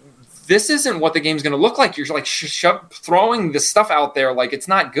 this isn't what the game's going to look like. You're like throwing this stuff out there like it's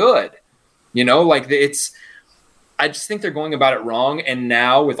not good. You know, like I just think they're going about it wrong. And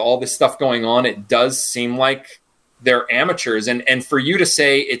now with all this stuff going on, it does seem like they're amateurs. And for you to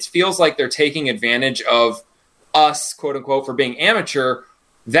say it feels like they're taking advantage of us, quote unquote, for being amateur,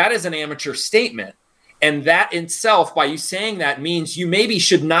 that is an amateur statement. And that itself, by you saying that, means you maybe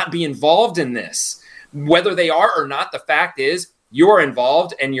should not be involved in this. Whether they are or not, the fact is you're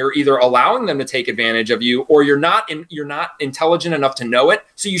involved and you're either allowing them to take advantage of you or you're not intelligent enough to know it,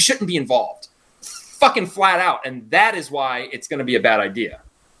 so you shouldn't be involved. Fucking flat out. And that is why it's going to be a bad idea.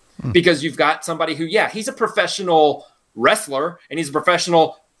 Because you've got somebody who, yeah, he's a professional wrestler and he's a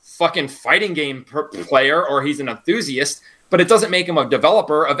professional fucking fighting game player, or he's an enthusiast, but it doesn't make him a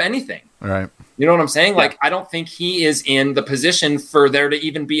developer of anything. Right. You know what I'm saying? Like, I don't think he is in the position for there to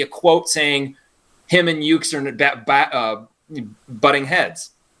even be a quote saying him and Ukes are butting heads.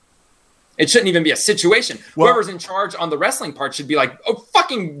 It shouldn't even be a situation. Well, whoever's in charge on the wrestling part should be like, oh,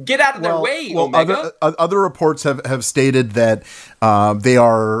 fucking get out of their way, Omega. Other reports have stated that they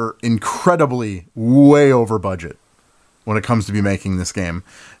are incredibly way over budget when it comes to be making this game.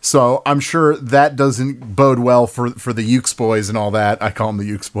 So I'm sure that doesn't bode well for the Ukes boys and all that. I call them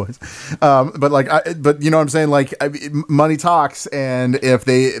the Ukes boys. But you know what I'm saying? Like, money talks. And if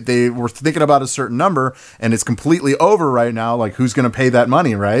they were thinking about a certain number and it's completely over right now, like, who's going to pay that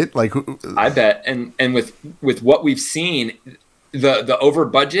money? Right. Like, I bet. And with what we've seen, the over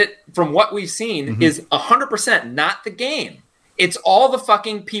budget from what we've seen is 100% not the game. It's all the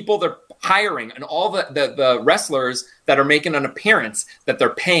fucking people they're hiring and all the wrestlers that are making an appearance that they're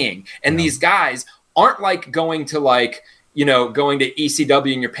paying. And these guys aren't like going to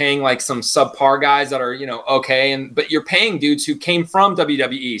ECW and you're paying like some subpar guys that are, you know, okay. But you're paying dudes who came from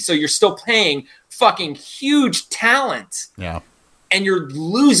WWE. So you're still paying fucking huge talent. Yeah. And you're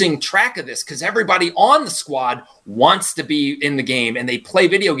losing track of this because everybody on the squad wants to be in the game and they play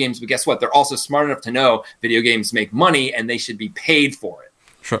video games. But guess what? They're also smart enough to know video games make money and they should be paid for it.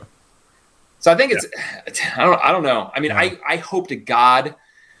 Sure. So I think I don't know. I mean, I hope to God,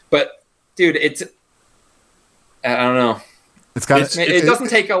 but dude, I don't know. It doesn't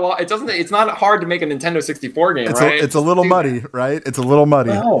take a lot. It's not hard to make a Nintendo 64 game, right? It's a little muddy, right? It's a little muddy.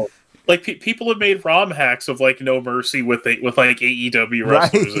 No. Like people have made ROM hacks of like No Mercy with like AEW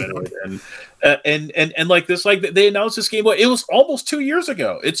wrestlers in it, and like this, like they announced this game. It was almost 2 years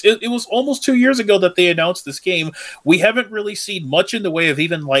ago. It was almost 2 years ago that they announced this game. We haven't really seen much in the way of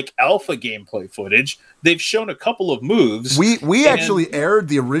even like alpha gameplay footage. They've shown a couple of moves. We actually aired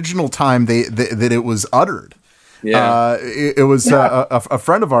the original time that it was uttered. Yeah, it was a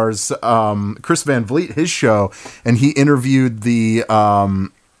friend of ours, Chris Van Vliet, his show, and he interviewed the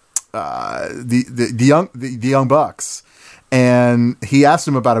young bucks, and he asked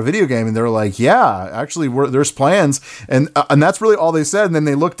him about a video game, and they were like, "Yeah, actually, there's plans," and that's really all they said. And then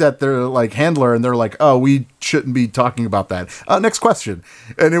they looked at their like handler, and they're like, "Oh, we shouldn't be talking about that." Next question,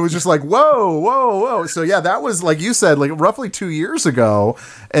 and it was just like, whoa. So yeah, that was like you said, like roughly 2 years ago,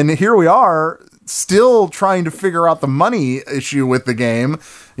 and here we are. Still trying to figure out the money issue with the game.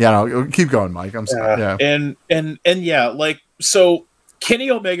 Yeah, no, keep going, Mike. I'm sorry. Yeah. And yeah, like so Kenny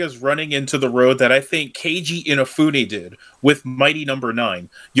Omega's running into the road that I think Keiji Inafune did with Mighty Number 9.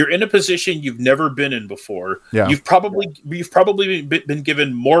 You're in a position you've never been in before. Yeah. You've probably been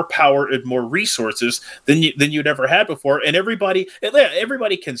given more power and more resources than you'd ever had before. And everybody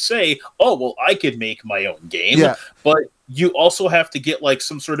can say, "Oh, well, I could make my own game." Yeah. But you also have to get like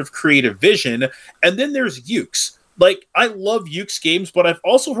some sort of creative vision. And then there's Yuke's. Like, I love Yuke's games, but I've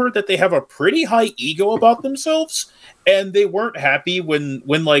also heard that they have a pretty high ego about themselves, and they weren't happy when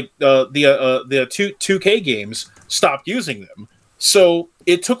like the 2K games stopped using them. So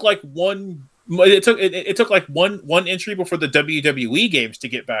it took like one entry before the WWE games to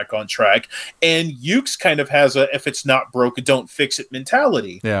get back on track, and Yuke's kind of has a "if it's not broke, don't fix it"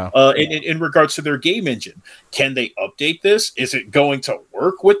 mentality. Yeah. In regards to their game engine, can they update this? Is it going to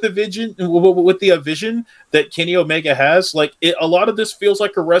work with the vision that Kenny Omega has? Like, a lot of this feels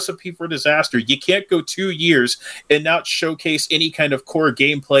like a recipe for disaster. You can't go 2 years and not showcase any kind of core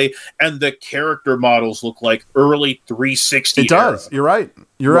gameplay, and the character models look like early 360. It does. You're right.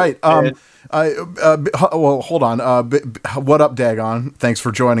 You're right. Well, hold on. What up, Dagon? Thanks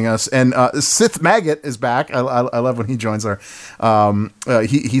for joining us. And Sith Maggot is back. I love when he joins our.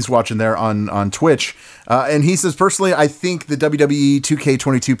 He's watching there on Twitch, and he says, personally, I think the WWE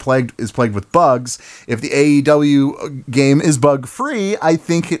 2K22 is plagued with bugs. If the AEW game is bug free, I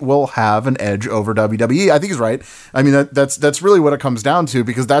think it will have an edge over WWE. I think he's right. I mean, that's really what it comes down to,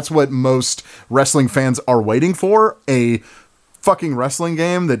 because that's what most wrestling fans are waiting for. A fucking wrestling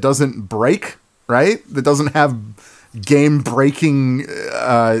game that doesn't break, right? That doesn't have game breaking.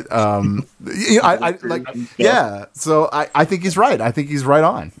 Yeah. So I think he's right. I think he's right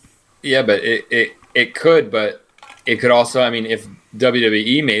on. Yeah, but it could also. I mean, if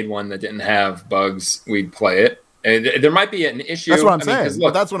WWE made one that didn't have bugs, we'd play it. And there might be an issue. That's what I'm saying.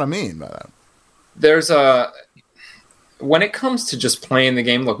 Look, that's what I mean by that. There's when it comes to just playing the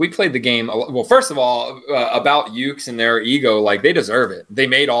game, look, we played the game. Well, first of all, about Ukes and their ego, like, they deserve it. They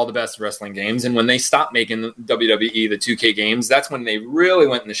made all the best wrestling games, and when they stopped making WWE, the 2K games, that's when they really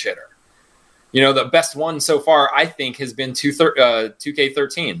went in the shitter. You know, the best one so far, I think, has been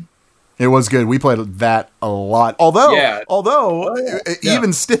 2K13. It was good. We played that a lot. Although,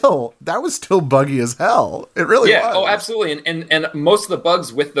 even still, that was still buggy as hell. It really was. Oh, absolutely. And most of the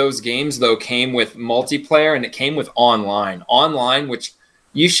bugs with those games, though, came with multiplayer, and it came with online. Online, which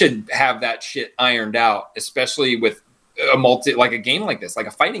you should have that shit ironed out, especially with a game like this, like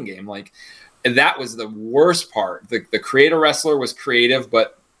a fighting game. Like, that was the worst part. The creator wrestler was creative,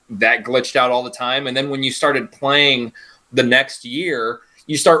 but that glitched out all the time. And then when you started playing the next year,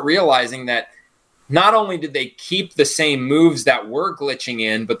 you start realizing that not only did they keep the same moves that were glitching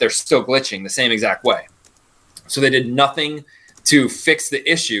in, but they're still glitching the same exact way. So they did nothing to fix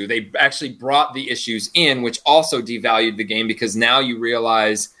the issue. They actually brought the issues in, which also devalued the game, because now you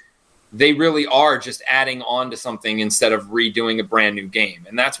realize they really are just adding on to something instead of redoing a brand new game.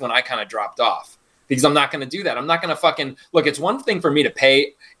 And that's when I kind of dropped off, because I'm not going to do that. I'm not going to fucking look. It's one thing for me to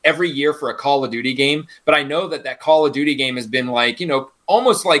pay every year for a Call of Duty game, but I know that Call of Duty game has been like, you know,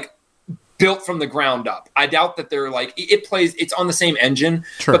 almost like built from the ground up. I doubt that they're like, it's on the same engine,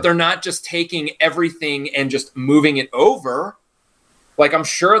 sure, but they're not just taking everything and just moving it over. Like, I'm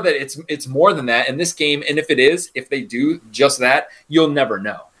sure that it's more than that in this game. And if they do just that, you'll never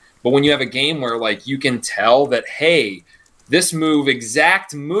know. But when you have a game where, like, you can tell that, hey, this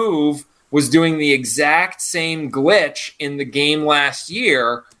exact move was doing the exact same glitch in the game last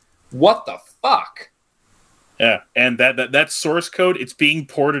year. What the fuck? Yeah, and that source code, it's being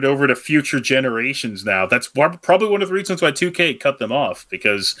ported over to future generations now. That's probably one of the reasons why 2K cut them off,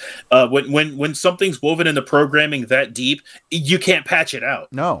 because when something's woven into programming that deep, you can't patch it out.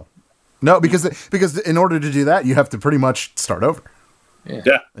 No, because in order to do that, you have to pretty much start over.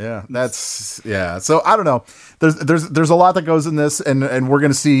 Yeah. So I don't know. There's a lot that goes in this, and we're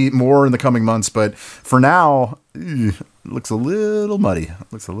going to see more in the coming months. But for now, it looks a little muddy.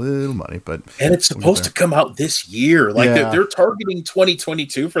 But and it's supposed to come out this year. Like they're targeting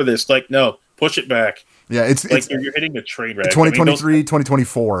 2022 for this. Like, no, push it back. Yeah, it's you're hitting a train wreck. 2023,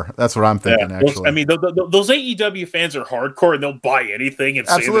 2024. That's what I'm thinking. Actually, those AEW fans are hardcore, and they'll buy anything and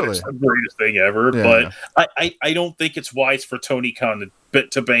say that it's the greatest thing ever. Yeah. But I don't think it's wise for Tony Khan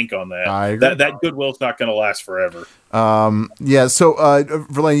to bank on that. I agree. That goodwill's not going to last forever. So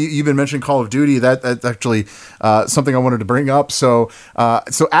Verlaine, you've been mentioning Call of Duty. That's actually something I wanted to bring up. So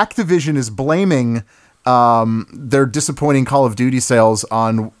Activision is blaming their disappointing Call of Duty sales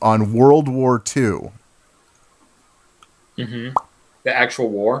on World War II. Mm-hmm. The actual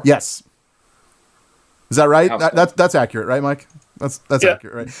war? Yes. Is that right? That's accurate, right, Mike? That's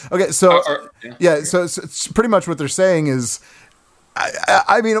accurate, right? Okay, so so it's pretty much what they're saying is,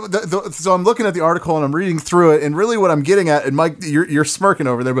 I mean, so I'm looking at the article and I'm reading through it, and really what I'm getting at, and Mike, you're smirking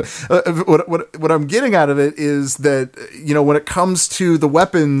over there, but what I'm getting out of it is that, you know, when it comes to the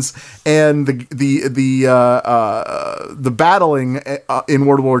weapons and the battling in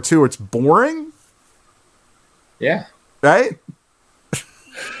World War II, it's boring. Yeah. Right?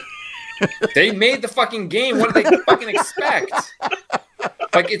 They made the fucking game. What do they fucking expect?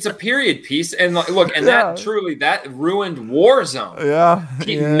 Like, it's a period piece, and look, and that ruined Warzone. Yeah.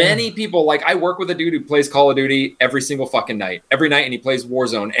 Many people, like, I work with a dude who plays Call of Duty every single fucking night, and he plays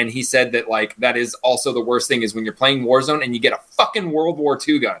Warzone, and he said that, like, that is also the worst thing is when you're playing Warzone and you get a fucking World War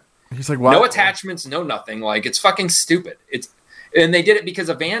II gun. He's like, wow. No attachments, no nothing. Like, it's fucking stupid. And they did it because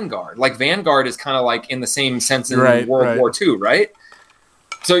of Vanguard. Like, Vanguard is kind of like in the same sense in World War II, right?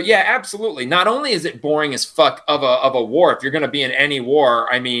 So, yeah, absolutely. Not only is it boring as fuck of a war, if you're going to be in any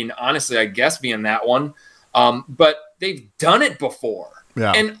war, I mean, honestly, I guess be in that one. But they've done it before.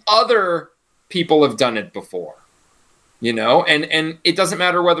 Yeah. And other people have done it before. You know? And it doesn't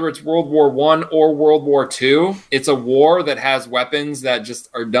matter whether it's World War I or World War II. It's a war that has weapons that just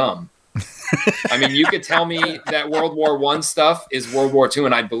are dumb. I mean, you could tell me that World War I stuff is World War II,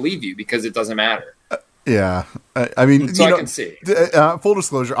 and I'd believe you because it doesn't matter. Yeah. I mean, so I can see. Full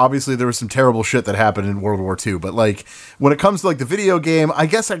disclosure, obviously there was some terrible shit that happened in World War II, but like when it comes to like the video game, I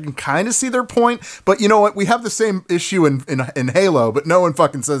guess I can kind of see their point, but you know what? We have the same issue in Halo, but no one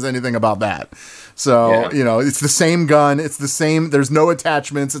fucking says anything about that. So, you know, it's the same gun, it's the same, there's no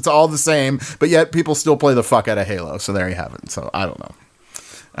attachments, it's all the same, but yet people still play the fuck out of Halo. So there you have it. So I don't know.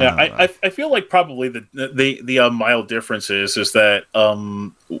 I feel like probably the mild difference is that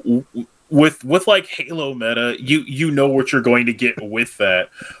with like Halo meta, you know what you're going to get with that.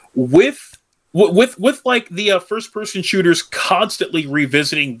 With like the first person shooters constantly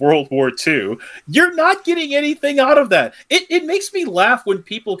revisiting World War II, you're not getting anything out of that. It makes me laugh when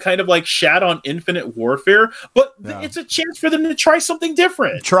people kind of like shat on Infinite Warfare, but it's a chance for them to try something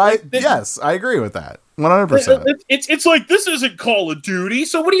different. Yes, I agree with that. 100%. It's like, this isn't Call of Duty,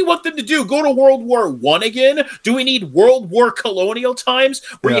 so what do you want them to do? Go to World War I again? Do we need World War colonial times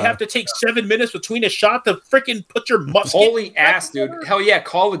where you have to take 7 minutes between a shot to freaking put your musket? Holy ass, dude. Hell yeah,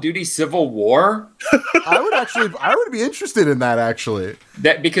 Call of Duty Civil War? I would be interested in that, actually.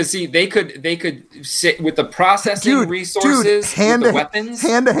 That because see, they could sit with the processing resources, with the weapons,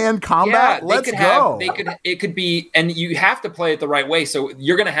 hand-to-hand combat. Yeah, let's go. It could be, and you have to play it the right way. So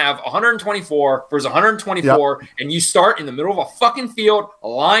you're gonna have 124 versus 124, and you start in the middle of a fucking field,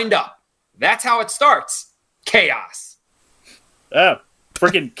 lined up. That's how it starts. Chaos.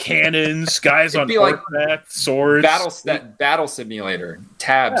 Freaking cannons, guys on like swords. Battle simulator.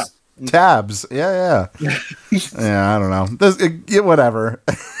 Tabs. Tabs. Yeah. Yeah, I don't know. Whatever.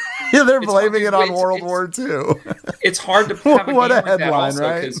 They're blaming it on World War II. It's hard to have a what game a headline, like that also,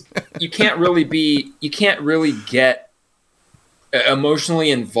 right? because you can't really get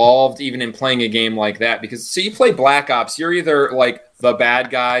emotionally involved even in playing a game like that, because so you play Black Ops, you're either like the bad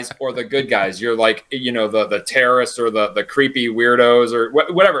guys or the good guys. You're like, you know, the terrorists or the creepy weirdos or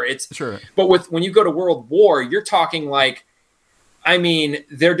whatever. It's sure. But when you go to World War, you're talking like, I mean,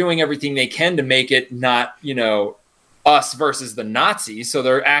 they're doing everything they can to make it not, you know, us versus the Nazis, so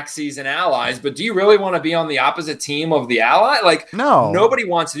they're Axis and allies. But do you really want to be on the opposite team of the ally? Like, No. nobody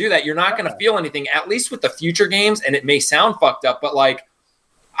wants to do that. You're not going to feel anything, at least with the future games. And it may sound fucked up, but like,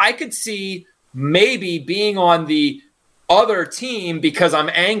 I could see maybe being on the other team because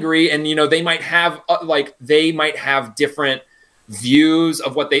I'm angry, and they might have different views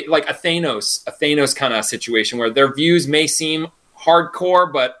of what they like. A Thanos kind of situation where their views may seem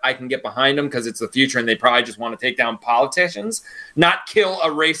hardcore, but I can get behind them because it's the future and they probably just want to take down politicians, not kill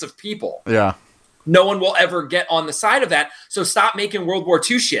a race of people. Yeah. No one will ever get on the side of that. So stop making World War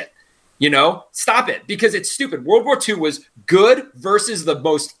II shit. Stop it, because it's stupid. World War II was good versus the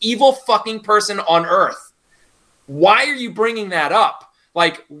most evil fucking person on earth. Why are you bringing that up?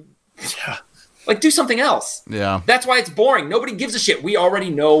 Like do something else. Yeah. That's why it's boring. Nobody gives a shit. We already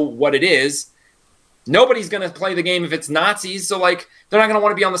know what it is. Nobody's going to play the game if it's Nazis, so they're not going to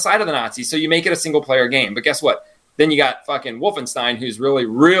want to be on the side of the Nazis, so you make it a single-player game. But guess what? Then you got fucking Wolfenstein, who's really,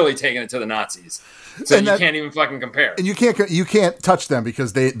 really taking it to the Nazis. So you can't even fucking compare. And you can't touch them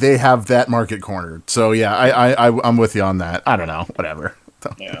because they have that market cornered. So, yeah, I'm with you on that. I don't know. Whatever.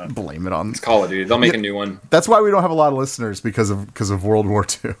 Yeah. Blame it on... It's Call of Duty. They'll make a new one. That's why we don't have a lot of listeners, because of World War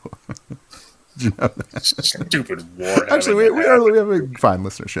II. Did you know that? Stupid war. Actually, we have a fine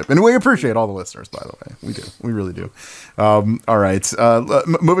listenership, and we appreciate all the listeners. By the way, we do. We really do. All right,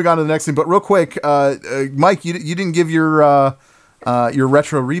 moving on to the next thing. But real quick, Mike, you didn't give your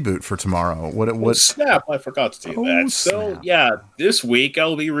retro reboot for tomorrow. What? Snap! I forgot to do that. Snap. So yeah, this week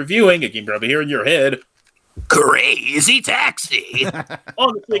I'll be reviewing. You can probably hear in your head, Crazy Taxi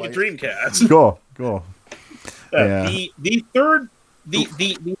on the Sega Dreamcast. Cool. Yeah. The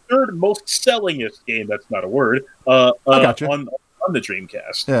third most sellingest game, that's not a word, on the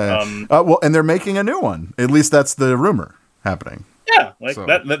Dreamcast. Yeah. Well, and they're making a new one. At least that's the rumor happening. Yeah,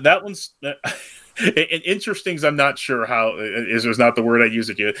 that one's interesting. I'm not sure how is not the word I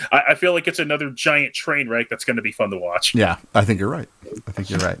use it yet. I feel like it's another giant train wreck that's going to be fun to watch. Yeah, I think you're right.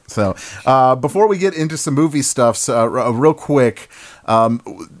 So before we get into some movie stuff, real quick.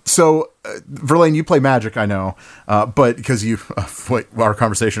 Verlaine, you play Magic, I know, but because you our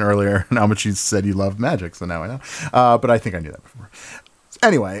conversation earlier and how much you said you love Magic, so now I know. But I think I knew that before.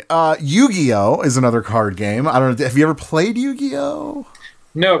 Anyway, Yu-Gi-Oh! Is another card game. I don't know. Have you ever played Yu-Gi-Oh?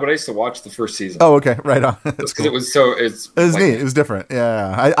 No, but I used to watch the first season. Oh, okay, right on. Because cool. it was so it was neat. It was different.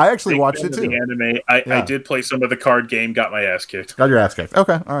 Yeah, I actually watched it too. The anime. I did play some of the card game. Got my ass kicked. Got your ass kicked.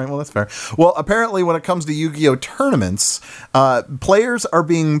 Okay, all right. Well, that's fair. Well, apparently, when it comes to Yu-Gi-Oh tournaments, players are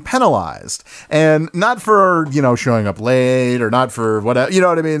being penalized, and not for showing up late or not for whatever. You know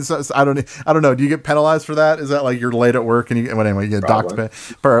what I mean? So I don't know. Do you get penalized for that? Is that like you're late at work and you get docked pay?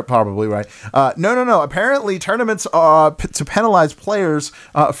 Probably right. No. Apparently, tournaments to penalize players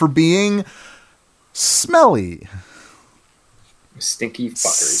for being smelly. Stinky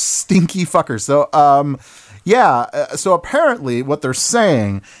fuckers. So, so apparently what they're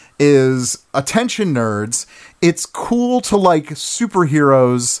saying is, attention nerds, it's cool to like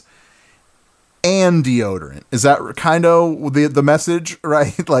superheroes and deodorant. Is that kind of the message,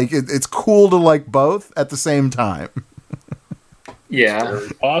 right? Like it's cool to like both at the same time. Yeah. Very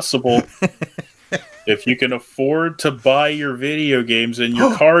possible. If you can afford to buy your video games and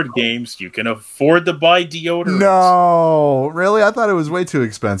your card games, you can afford to buy deodorant. No, really? I thought it was way too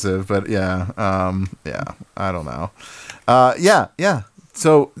expensive, but yeah, I don't know. Yeah.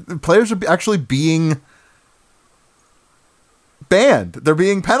 So players are actually being banned. They're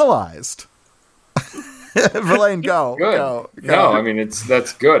being penalized. Verlaine, go. Good. Go. No, I mean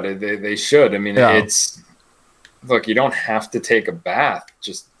that's good. They should. I mean, look, you don't have to take a bath.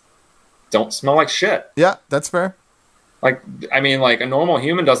 Just don't smell like shit. Yeah, that's fair. Like, I mean, like a normal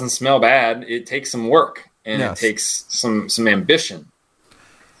human doesn't smell bad. It takes some work and it takes some ambition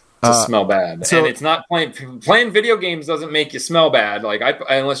to smell bad. And it's not playing video games doesn't make you smell bad. Like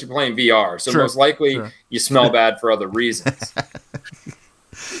unless you're playing VR. So most likely you smell bad for other reasons.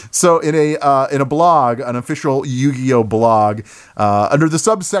 So in a blog, an official Yu-Gi-Oh blog, under the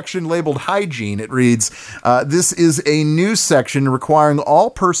subsection labeled hygiene, it reads, this is a new section requiring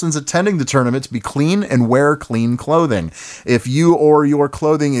all persons attending the tournament to be clean and wear clean clothing. If you or your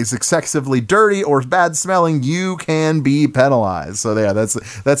clothing is excessively dirty or bad smelling, you can be penalized. So yeah,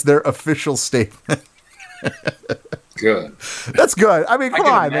 that's their official statement. Good. That's good. I mean, come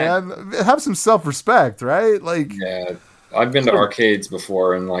on, man. Have some self-respect, right? Like, yeah. I've been to arcades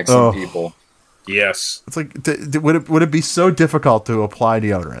before and like some people. Yes. It's like, would it be so difficult to apply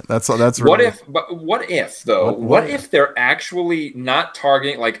deodorant? That's really... What if they're actually not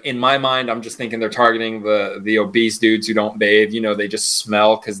targeting, like in my mind, I'm just thinking they're targeting the obese dudes who don't bathe, they just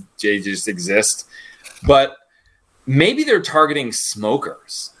smell because they just exist. But maybe they're targeting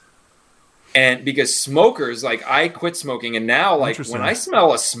smokers. And because smokers, like I quit smoking, and now like when I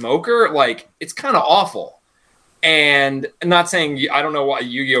smell a smoker, like it's kind of awful. And I'm not saying, I don't know why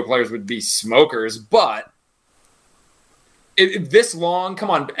Yu-Gi-Oh players would be smokers, but this long, come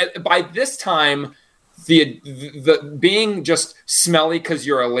on, by this time, the being just smelly because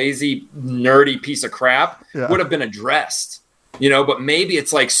you're a lazy, nerdy piece of crap would have been addressed. You know, but maybe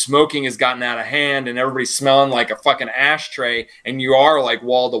it's like smoking has gotten out of hand and everybody's smelling like a fucking ashtray, and you are like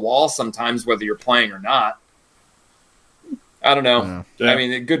wall to wall sometimes, whether you're playing or not. I don't know. Yeah. I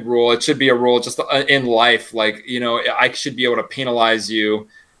mean, a good rule. It should be a rule just in life. Like, you know, I should be able to penalize you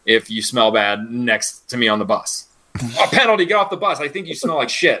if you smell bad next to me on the bus. A penalty, get off the bus. I think you smell like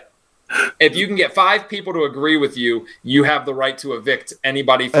shit. If you can get 5 people to agree with you, you have the right to evict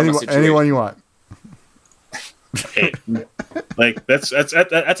anybody from a situation. Anyone you want. Hey, like that's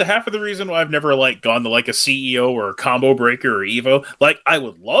a half of the reason why I've never like gone to like a CEO or a combo breaker or Evo. Like I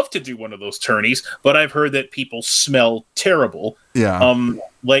would love to do one of those tourneys, but I've heard that people smell terrible. Yeah.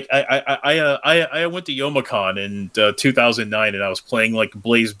 Like I went to Youmacon in 2009 and I was playing like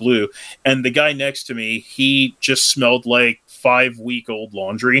Blaze Blue, and the guy next to me, he just smelled like 5-week-old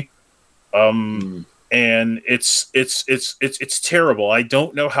laundry. And it's terrible. I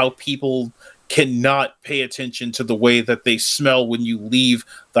don't know how people cannot pay attention to the way that they smell when you leave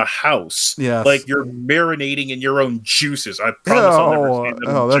the house. Yeah, like you're marinating in your own juices. I promise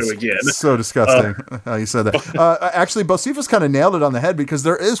I'll never say that again. So disgusting how you said that. Actually, Bocephus kind of nailed it on the head, because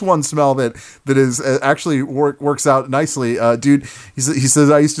there is one smell that is actually works out nicely. Dude, he says,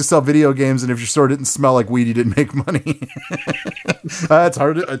 I used to sell video games, and if your store didn't smell like weed, you didn't make money. It's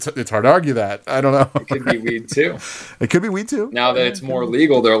hard to argue that. I don't know. It could be weed too. It could be weed too. Now that it's more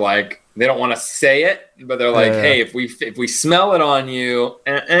legal, they're like, they don't want to say it, but they're like, hey, if we smell it on you,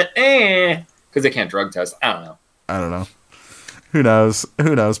 because they can't drug test. I don't know. Who knows?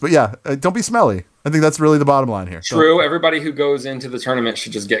 But yeah, don't be smelly. I think that's really the bottom line here. True. Everybody who goes into the tournament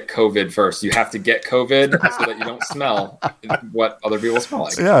should just get COVID first. You have to get COVID so that you don't smell what other people smell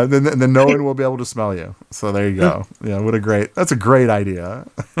like. Yeah, and then no one will be able to smell you. So there you go. Yeah, that's a great idea.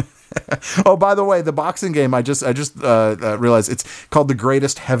 Oh, by the way, the boxing game, I just realized it's called The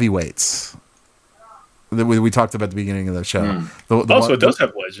Greatest Heavyweights. That we talked about at the beginning of the show. It does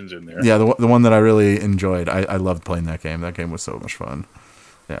have legends in there. Yeah, the one that I really enjoyed. I loved playing that game. That game was so much fun.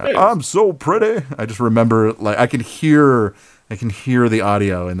 Yeah, hey. I'm so pretty. I just remember, like, I can hear the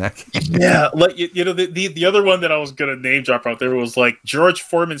audio in that game. Yeah, like you know, the other one that I was gonna name drop out there was like George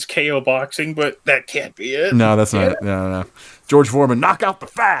Foreman's KO boxing, but that can't be it. No, that's not it. No. George Foreman, knock out the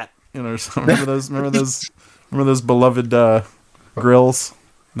fat. You know, remember those beloved grills?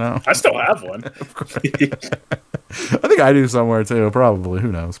 No, I still have one. I think I do somewhere too. Probably,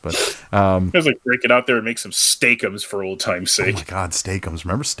 who knows? But I was like, break it out there and make some steakums for old time's sake. Oh my god, steakums!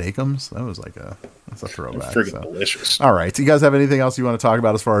 Remember steakums? That was like that's a throwback. Friggin' delicious. All right, so you guys have anything else you want to talk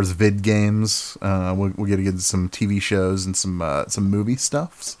about as far as vid games? We'll get into some TV shows and some movie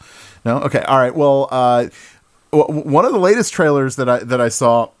stuffs. No, okay, all right. Well, one of the latest trailers that I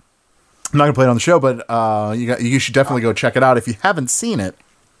saw. I'm not gonna play it on the show, but you should definitely go check it out if you haven't seen it.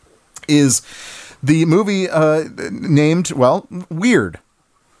 Is the movie named Weird?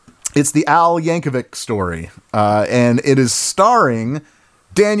 It's the Al Yankovic story, and it is starring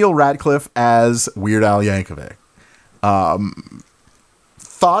Daniel Radcliffe as Weird Al Yankovic.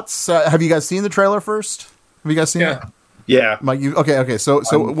 Thoughts? Have you guys seen the trailer first? Have you guys seen it? Yeah. Mike, okay. So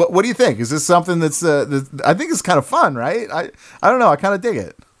what do you think? Is this something that's I think it's kind of fun, right? I don't know. I kind of dig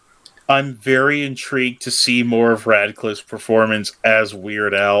it. I'm very intrigued to see more of Radcliffe's performance as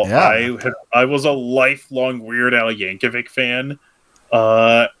Weird Al. Yeah. I was a lifelong Weird Al Yankovic fan,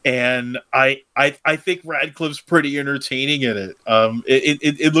 and I think Radcliffe's pretty entertaining in it.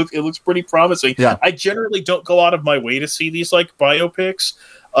 It looks pretty promising. Yeah. I generally don't go out of my way to see these like biopics,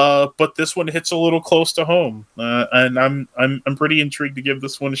 but this one hits a little close to home, and I'm pretty intrigued to give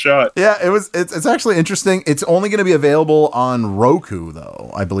this one a shot. Yeah, it's actually interesting. It's only going to be available on Roku,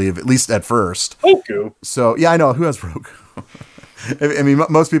 though, I believe, at least at first. Roku. So yeah, I know who has Roku. I mean,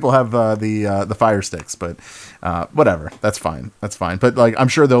 most people have the Fire Sticks, but whatever, that's fine. But like, I'm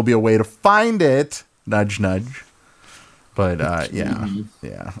sure there'll be a way to find it. Nudge, nudge. But yeah.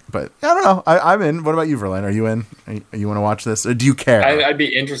 But I don't know. I'm in. What about you, Verlaine? Are you in? You want to watch this? Or do you care? I'd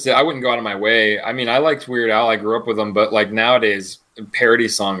be interested. I wouldn't go out of my way. I mean, I liked Weird Al. I grew up with him, but like nowadays, parody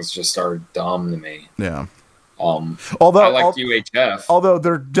songs just are dumb to me. Yeah. Although I liked UHF. Although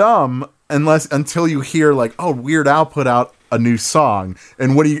they're dumb until you hear like, oh, Weird Al put out a new song,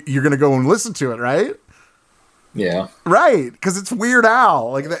 and you're going to go and listen to it, right? Yeah. Right, because it's Weird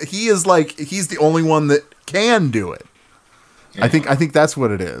Al. Like he's the only one that can do it. I think that's what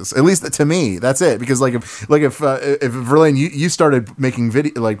it is. At least to me, that's it. Because if Verlaine, you started making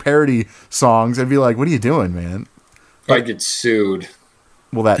parody songs, I'd be like, what are you doing, man? I get sued.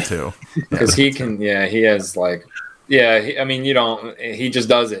 Well, that too. Because he can. Yeah, he has he just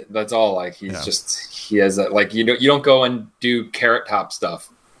does it. That's all. He has you don't go and do Carrot Top stuff.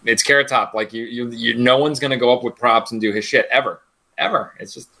 It's Carrot Top. No one's gonna go up with props and do his shit ever.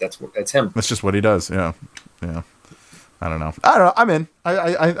 It's just that's him. That's just what he does. Yeah. I don't know. I'm in.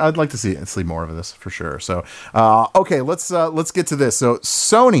 I'd like to see more of this for sure. So, okay, let's get to this. So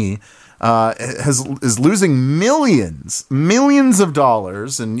Sony is losing millions of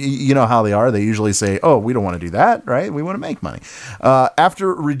dollars, and you know how they are. They usually say, "Oh, we don't want to do that, right? We want to make money."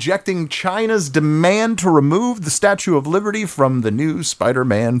 After rejecting China's demand to remove the Statue of Liberty from the new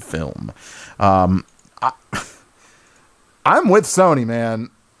Spider-Man film, I'm with Sony, man.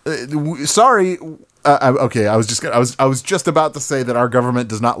 Sorry. Okay, I was just about to say that our government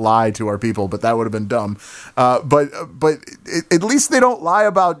does not lie to our people, but that would have been dumb. But at least they don't lie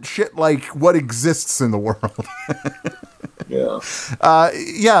about shit like what exists in the world. Yeah.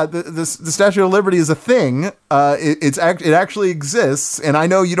 The Statue of Liberty is a thing. It actually exists, and I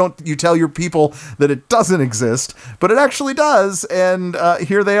know you tell your people that it doesn't exist, but it actually does. And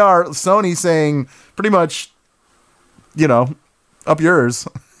here they are, Sony saying pretty much, up yours.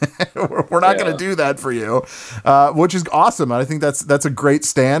 We're not going to do that for you, which is awesome. I think that's a great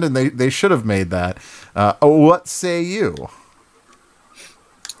stand, and they should have made that. What say you?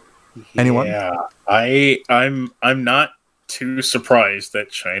 Anyone? Yeah, I'm not too surprised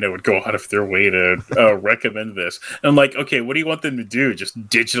that China would go out of their way to recommend this. And I'm like, okay, what do you want them to do? Just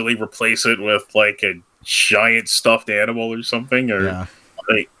digitally replace it with a giant stuffed animal or something? Or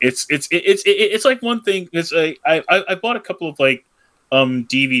it's like one thing. I bought a couple of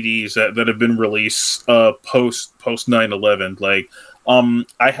DVDs that have been released post 9/11.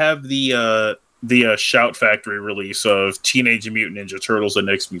 I have the Shout Factory release of Teenage Mutant Ninja Turtles: The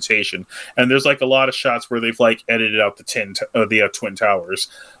Next Mutation, and there's a lot of shots where they've edited out the Twin Towers,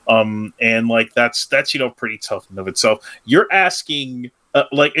 and that's pretty tough in of itself. You're asking.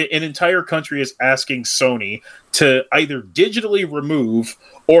 An entire country is asking Sony to either digitally remove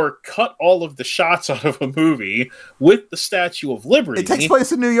or cut all of the shots out of a movie with the Statue of Liberty. It takes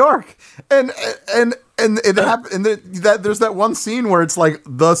place in New York, and it happened. There's that one scene where it's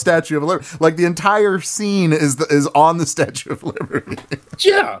the Statue of Liberty, the entire scene is on the Statue of Liberty.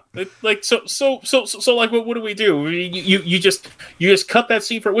 Yeah, what do we do? You just cut that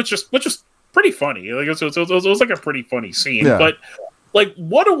scene for which was pretty funny. It was a pretty funny scene, yeah. But.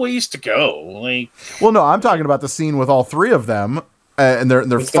 What a ways to go! Well, no, I'm talking about the scene with all three of them, and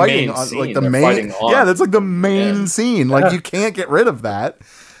they're fighting on the main. Yeah, that's the main scene. You can't get rid of that.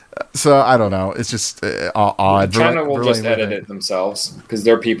 So I don't know. It's just odd. China will just edit it themselves because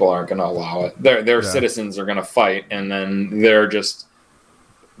their people aren't going to allow it. Their citizens are going to fight, and then they'll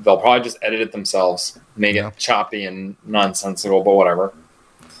probably just edit it themselves, make it choppy and nonsensical, but whatever.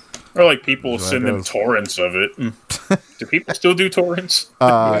 Or people send them torrents of it. Do people still do torrents?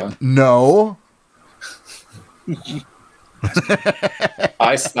 No.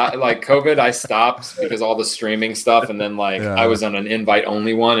 I stopped COVID. I stopped because all the streaming stuff, and then I was on an invite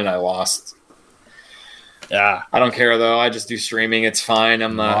only one, and I lost. Yeah, I don't care though. I just do streaming. It's fine.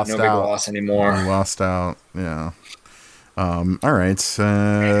 I'm not big loss anymore. You lost out. Yeah. All right.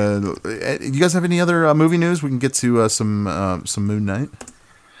 You guys have any other movie news? We can get to some Moon Knight.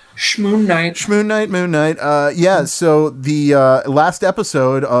 Moon Knight. So the last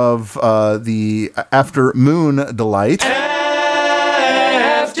episode of the Afternoon Delight.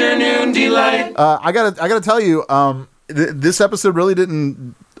 Afternoon Delight. I gotta tell you, this episode really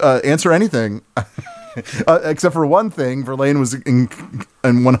didn't answer anything. Except for one thing, Verlaine was in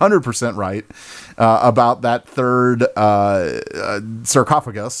 100% right about that third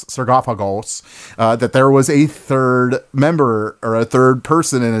sarcophagus, that there was a third member or a third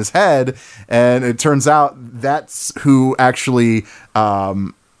person in his head, and it turns out that's who actually,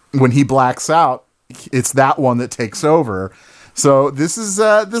 when he blacks out, it's that one that takes over. So this is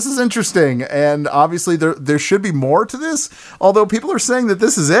interesting, and obviously there should be more to this. Although people are saying that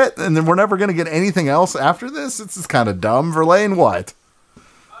this is it, and then we're never going to get anything else after this. It's kind of dumb. Verlaine, what?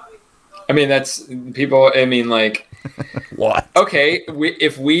 I mean, that's people. I mean, what? Okay,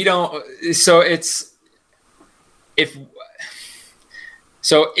 if we don't,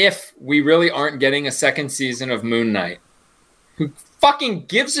 if we really aren't getting a second season of Moon Knight, who fucking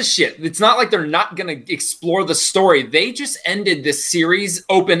gives a shit? It's not like they're not going to explore the story. They just ended this series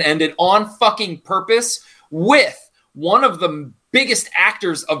open-ended on fucking purpose with one of the biggest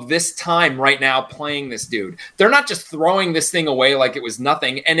actors of this time right now playing this dude. They're not just throwing this thing away like it was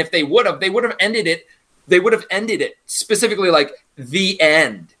nothing. And if they would have ended it. They would have ended it specifically like the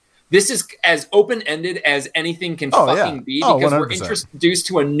end. This is as open-ended as anything can be because 100%. We're introduced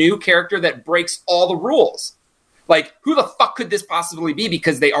to a new character that breaks all the rules. Like, who the fuck could this possibly be?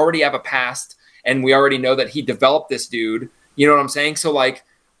 Because they already have a past, and we already know that he developed this dude. You know what I'm saying? So, like,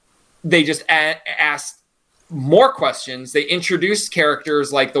 they just asked more questions. They introduced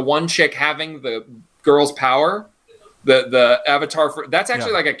characters like the one chick having the girl's power. The avatar that's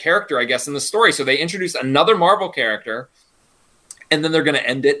actually like a character, I guess, in the story. So they introduced another Marvel character, and then they're going to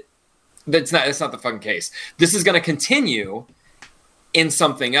end it. That's not the fucking case. This is going to continue in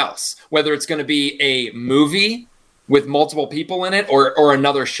something else, whether it's going to be a movie with multiple people in it or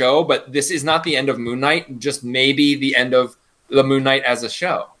another show. But this is not the end of Moon Knight. Just maybe the end of the Moon Knight as a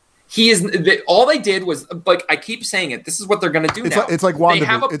show. All they did was, like, I keep saying it. This is what they're going to do now. It's like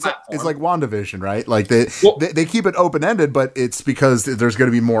WandaVision. It's like WandaVision, right? Like they keep it open ended, but it's because there's going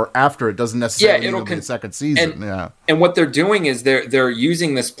to be more after. It doesn't necessarily need to be the second season. And what they're doing is they're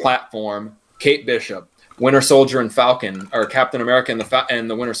using this platform. Kate Bishop, Winter Soldier, and Falcon, or Captain America and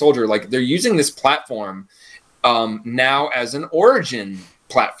the Winter Soldier. Like, they're using this platform now as an origin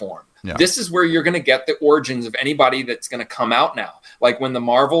platform. Yeah. This is where you're going to get the origins of anybody that's going to come out now. Like when the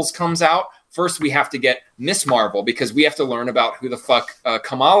Marvels comes out, first we have to get Miss Marvel because we have to learn about who the fuck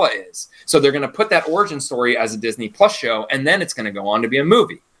Kamala is. So they're going to put that origin story as a Disney Plus show, and then it's going to go on to be a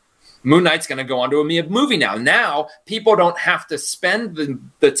movie. Moon Knight's going to go on to be a movie now. Now people don't have to spend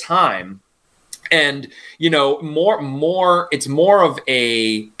the time and, you know, more. It's more of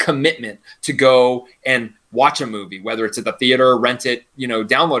a commitment to go and watch a movie, whether it's at the theater, rent it, you know,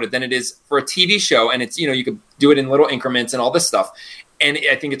 download it, than it is for a TV show. And it's, you know, you could do it in little increments and all this stuff. And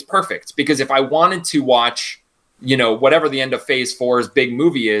I think it's perfect because if I wanted to watch, you know, whatever the end of Phase 4's big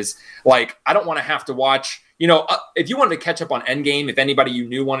movie is, like, I don't want to have to watch, you know, if you wanted to catch up on Endgame, if anybody you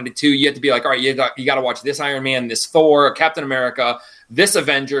knew wanted to, you had to be like, all right, you got to watch this Iron Man, this Thor, Captain America, this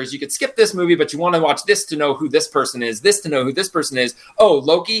Avengers. You could skip this movie, but you want to watch this to know who this person is, this to know who this person is. Oh,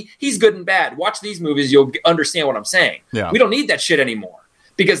 Loki, he's good and bad. Watch these movies. You'll understand what I'm saying. Yeah. We don't need that shit anymore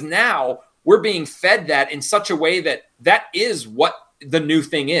because now we're being fed that in such a way that is what the new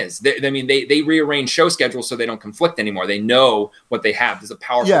thing is. They rearrange show schedules so they don't conflict anymore. They know what they have. There's a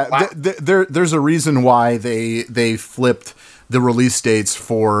powerful platform. There's a reason why they flipped the release dates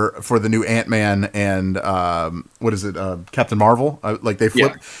for the new Ant-Man and what is it, Captain Marvel? Like they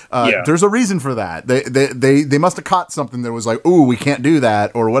flipped. There's a reason for that. They must have caught something that was like, ooh, we can't do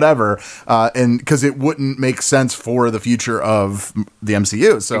that or whatever, and because it wouldn't make sense for the future of the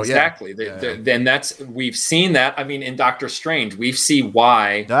MCU. So exactly. Then we've seen that. I mean, in Doctor Strange, we see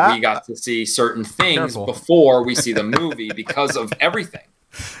why we got to see certain things before we see the movie because of everything.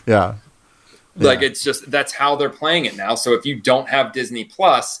 Yeah. Like, it's just, that's how they're playing it now. So if you don't have Disney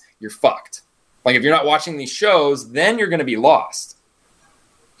Plus, you're fucked. Like, if you're not watching these shows, then you're going to be lost.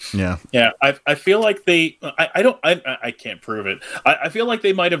 Yeah. Yeah. I feel like I can't prove it. I feel like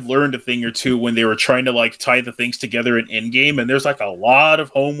they might have learned a thing or two when they were trying to, like, tie the things together in Endgame. And there's, like, a lot of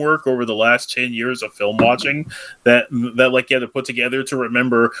homework over the last 10 years of film watching that like, you had to put together to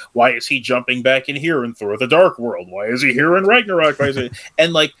remember, why is he jumping back in here in Thor: The Dark World? Why is he here in Ragnarok?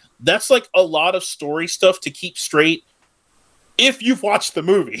 And, like, that's like a lot of story stuff to keep straight if you've watched the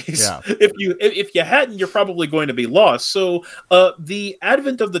movies. Yeah. If you hadn't, you're probably going to be lost. So the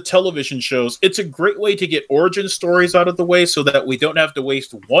advent of the television shows, it's a great way to get origin stories out of the way so that we don't have to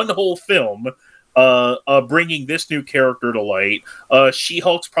waste one whole film bringing this new character to light.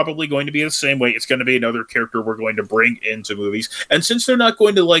 She-Hulk's probably going to be the same way. It's going to be another character we're going to bring into movies. And since they're not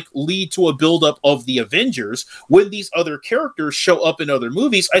going to, like, lead to a buildup of the Avengers, when these other characters show up in other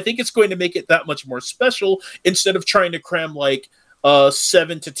movies, I think it's going to make it that much more special instead of trying to cram, like,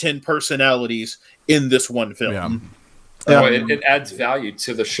 7 to 10 personalities in this one film. Yeah. It adds value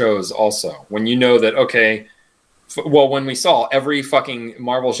to the shows also. When you know that, okay, well, when we saw every fucking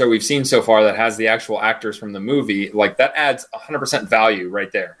Marvel show we've seen so far that has the actual actors from the movie, like, that adds 100% value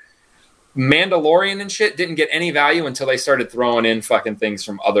right there. Mandalorian and shit didn't get any value until they started throwing in fucking things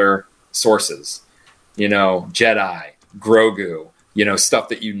from other sources. You know, Jedi, Grogu, you know, stuff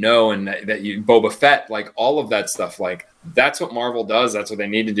that you know, and that you, Boba Fett, like, all of that stuff. Like, that's what Marvel does. That's what they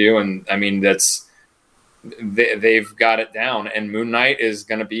need to do. And I mean, they've got it down. And Moon Knight is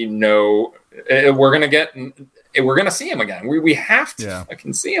going to be we're gonna see him again. We have to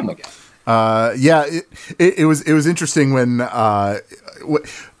fucking see him again. It was interesting when let's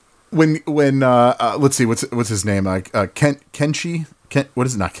see, what's his name? Kenshi. What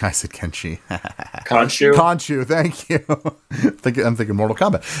is it? Not I said Kenshi. Khonshu. Khonshu, thank you. I'm thinking Mortal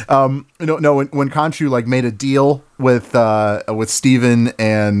Kombat. No. When Khonshu like made a deal with Steven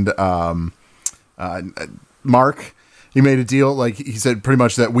and Mark, he made a deal. Like he said, pretty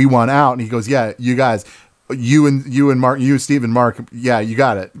much that we want out, and he goes, "Yeah, you guys, you and Mark, you, Steven, Mark, yeah, you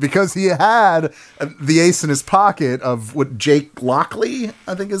got it," because he had the ace in his pocket of what Jake Lockley,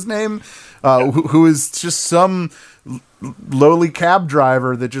 I think his name, who is just some lowly cab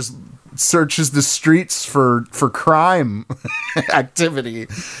driver that just searches the streets for crime activity.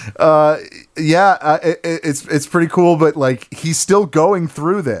 It's pretty cool, but like he's still going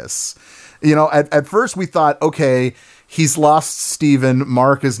through this. At first we thought, okay, he's lost Steven.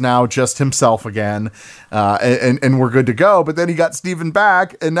 Mark is now just himself again, and we're good to go. But then he got Steven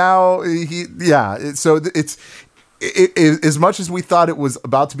back, and now So it's as much as we thought it was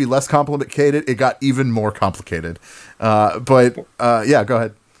about to be less complicated, it got even more complicated. Go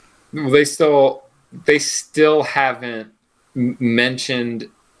ahead. They still haven't mentioned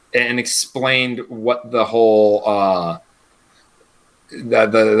and explained what the whole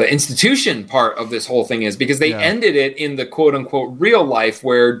the institution part of this whole thing is, because they ended it in the quote unquote real life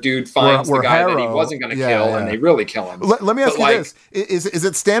where dude finds the guy that he wasn't going to kill and they really kill him. Let me ask you this. Is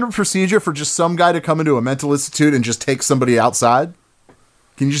it standard procedure for just some guy to come into a mental institute and just take somebody outside?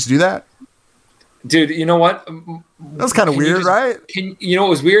 Can you just do that? Dude, you know what? That's kind of weird, right? You know what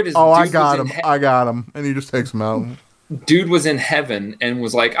was weird is I got him, and he just takes him out. Dude was in heaven and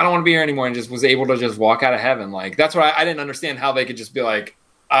was like, I don't want to be here anymore, and just was able to just walk out of heaven. Like, that's what I didn't understand, how they could just be like,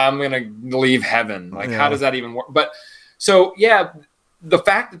 I'm going to leave heaven. Like, how does that even work? But so, yeah, the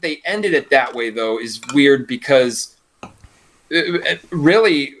fact that they ended it that way, though, is weird because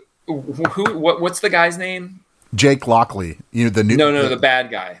really, what's the guy's name? Jake Lockley. The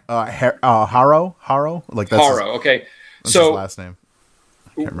bad guy. Haro? Like that's Haro, okay. That's his last name.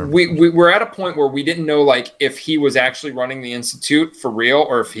 We were at a point where we didn't know like if he was actually running the institute for real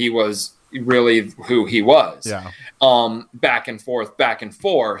or if he was really who he was. Yeah. Back and forth.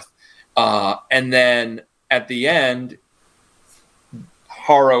 And then at the end,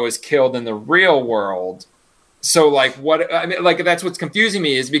 Haro is killed in the real world. So like that's what's confusing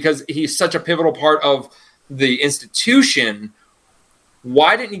me, is because he's such a pivotal part of the institution.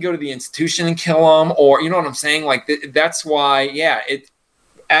 Why didn't he go to the institution and kill him? Or, you know what I'm saying? Like that's why,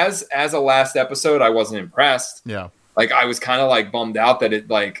 as a last episode, I wasn't impressed. Yeah. Like I was kind of like bummed out that it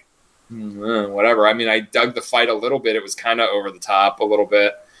like, whatever. I mean, I dug the fight a little bit. It was kind of over the top a little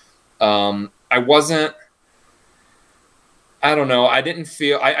bit. I don't know.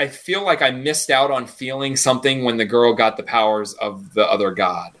 I feel like I missed out on feeling something when the girl got the powers of the other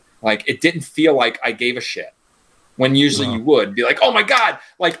god. Like it didn't feel like I gave a shit. When usually you would be like, oh my God,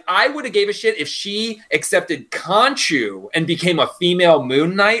 like I would have gave a shit if she accepted Khonshu and became a female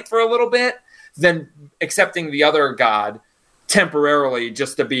Moon Knight for a little bit, than accepting the other god temporarily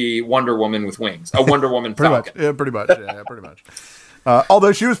just to be Wonder Woman with wings, a Wonder Woman Falcon. Pretty much.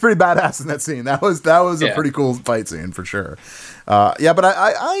 Although she was pretty badass in that scene. That was a pretty cool fight scene for sure. But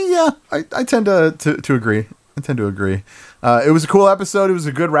I tend to agree. It was a cool episode. It was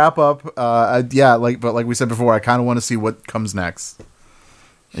a good wrap up. But like we said before, I kind of want to see what comes next.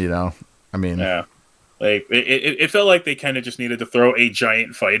 Like it felt like they kind of just needed to throw a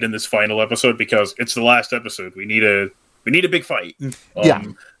giant fight in this final episode because it's the last episode. We need a big fight. And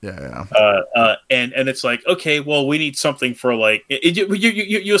it's like, okay, well, we need something for like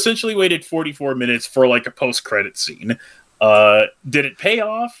you essentially waited 44 minutes for like a post credit scene. Did it pay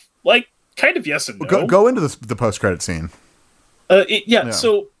off? Like, kind of yes and no. Go into the post credit scene.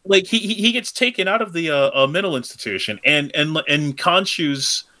 So like he gets taken out of the mental institution and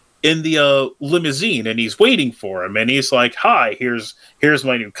Khonshu's in the limousine and he's waiting for him and he's like, hi, here's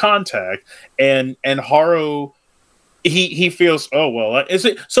my new contact, and Haro he feels, oh well, is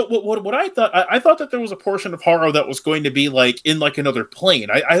it so what I thought that there was a portion of Haro that was going to be like in like another plane.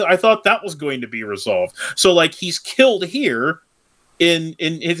 I thought that was going to be resolved, so like he's killed here in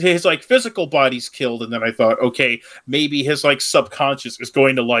his like physical body's killed, and then I thought, okay, maybe his like subconscious is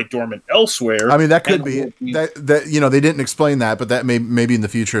going to lie dormant elsewhere. I mean, that could be that they didn't explain that, but that maybe in the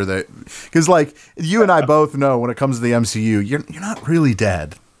future, that because like you and I both know when it comes to the MCU, you're not really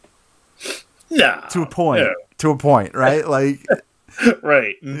dead. Nah, to a point, right? Like.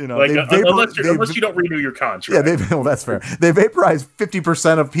 Right, like unless you don't renew your contract. Yeah, that's fair. They vaporized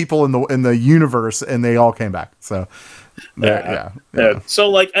 50% of people in the universe, and they all came back. So, yeah. So,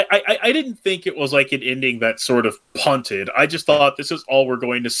 like, I didn't think it was like an ending that sort of punted. I just thought this is all we're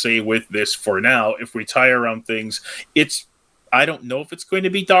going to say with this for now. If we tie around things, I don't know if it's going to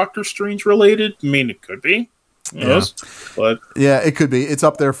be Doctor Strange related. I mean, it could be. Yes, but yeah, it could be. It's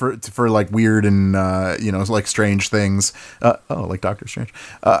up there for like weird and like strange things. Like Doctor Strange.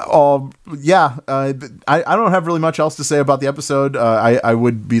 I don't have really much else to say about the episode. I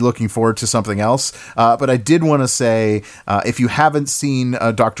would be looking forward to something else. But I did want to say, if you haven't seen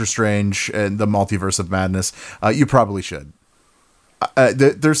Doctor Strange and the Multiverse of Madness, you probably should.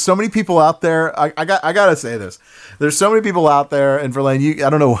 There's so many people out there. I gotta say this. There's so many people out there, and Verlaine,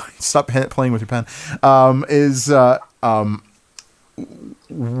 I don't know. Stop playing with your pen.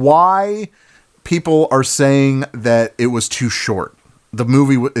 Why people are saying that it was too short? The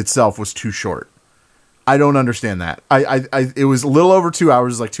movie itself was too short. I don't understand that. It was a little over 2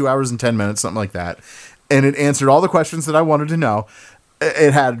 hours, like 2 hours and 10 minutes, something like that, and it answered all the questions that I wanted to know.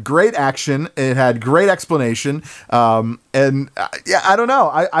 It had great action. It had great explanation. I don't know.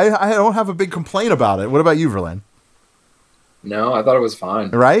 I don't have a big complaint about it. What about you, Verlaine? No, I thought it was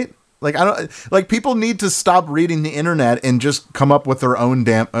fine. Right? Like, I don't like, people need to stop reading the internet and just come up with their own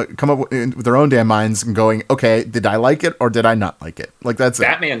damn minds and going, okay, did I like it or did I not like it? Like, that's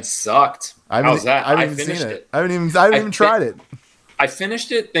Batman sucked. How's that? I finished it. I haven't even tried it. I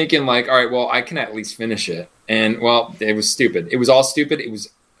finished it thinking like, all right, well, I can at least finish it. And well, it was stupid. It was all stupid. It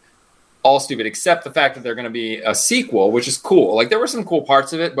was all stupid, except the fact that they're going to be a sequel, which is cool. Like, there were some cool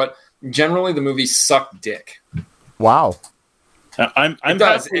parts of it, but generally the movie sucked dick. Wow. I'm I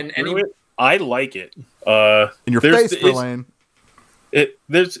like it. In your face, Verlaine.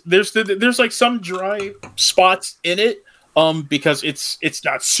 There's like some dry spots in it. Because it's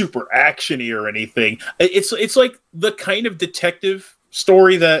not super actiony or anything. It's like the kind of detective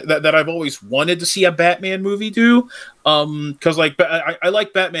story that I've always wanted to see a Batman movie do. Because like I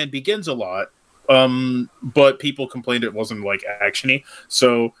like Batman Begins a lot. But people complained it wasn't like actiony.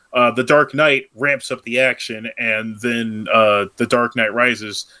 So The Dark Knight ramps up the action, and then The Dark Knight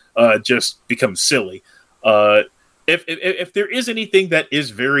Rises just becomes silly. If there is anything that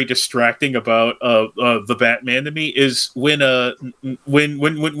is very distracting about the Batman to me is when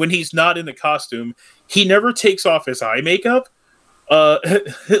he's not in the costume, he never takes off his eye makeup.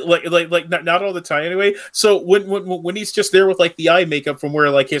 Like not all the time anyway. So when he's just there with like the eye makeup from where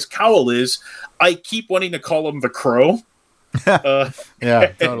like his cowl is, I keep wanting to call him the Crow. Yeah,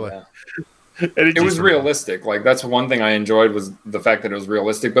 totally. It was realistic. Like, that's one thing I enjoyed, was the fact that it was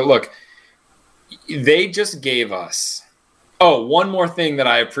realistic. But look, they just gave us one more thing that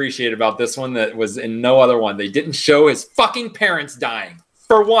I appreciate about this one that was in no other one. They didn't show his fucking parents dying.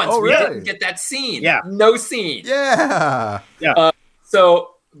 For once, we didn't get that scene. Yeah. No scene. Yeah.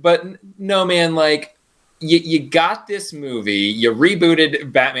 But no, man, like, you got this movie, you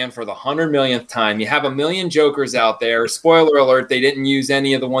rebooted Batman for the 100 millionth time. You have a million Jokers out there. Spoiler alert, they didn't use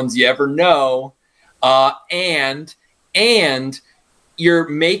any of the ones you ever know. And you're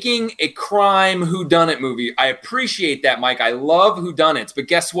making a crime whodunit movie. I appreciate that, Mike. I love whodunits. But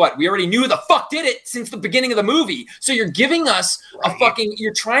guess what? We already knew who the fuck did it since the beginning of the movie. So you're giving us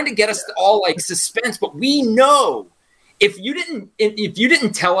you're trying to get us to all like suspense, but we know. If you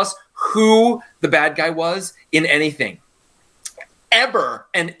didn't tell us who the bad guy was in anything ever,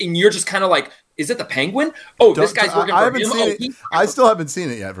 and you're just kind of like, is it the Penguin? Oh, this guy's working for him. I still haven't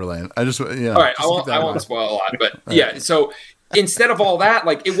seen it yet, Verlaine. All right, I won't spoil a lot, but yeah. So instead of all that,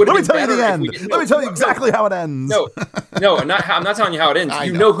 like, it would have been better. Let me tell you exactly how it ends. No, I'm not telling you how it ends.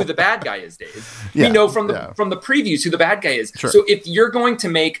 You know who the bad guy is, Dave. We know from the previews who the bad guy is. Sure. So if you're going to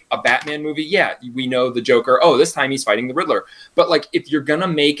make a Batman movie, we know the Joker. Oh, this time he's fighting the Riddler. But like, if you're gonna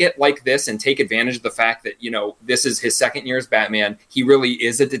make it like this and take advantage of the fact that this is his second year as Batman, he really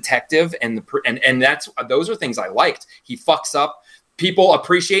is a detective, and those are things I liked. He fucks up. People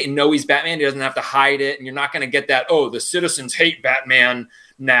appreciate and know he's Batman. He doesn't have to hide it. And you're not going to get that, the citizens hate Batman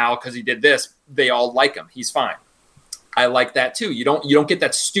now because he did this. They all like him. He's fine. I like that too. You don't get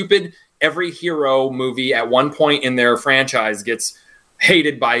that stupid, every hero movie at one point in their franchise gets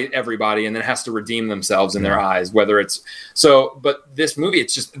hated by everybody and then has to redeem themselves in their eyes, whether it's so. But this movie,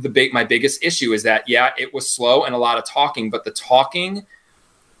 it's just my biggest issue is that, it was slow and a lot of talking, but the talking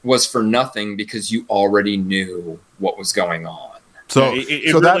was for nothing because you already knew what was going on. So,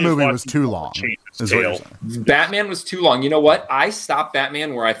 really that movie was too long. Batman was too long. You know what? I stopped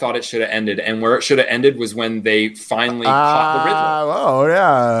Batman where I thought it should have ended, and where it should have ended was when they finally caught the Riddler. Oh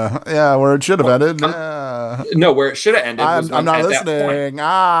yeah, where it should have ended. No, where it should have ended. I'm not listening. You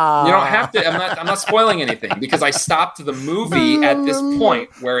don't have to. I'm not spoiling anything because I stopped the movie at this point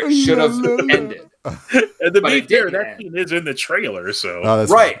where it should have ended. And to be fair, that scene is in the trailer. So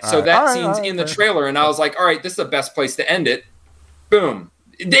right. So that scene's in the trailer, and I was like, all right, this is the best place to end it. Boom.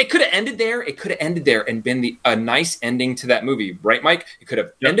 They could have ended there. It could have ended there and been a nice ending to that movie, right, Mike? It could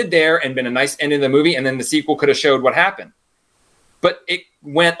have ended there and been a nice ending to the movie, and then the sequel could have showed what happened. But it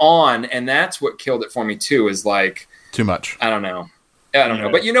went on, and that's what killed it for me too. Is like too much. I don't know.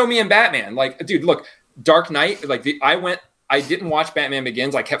 But you know me and Batman. Like, dude, look, Dark Knight. Like, I didn't watch Batman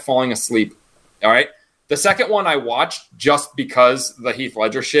Begins. I kept falling asleep. All right. The second one I watched just because the Heath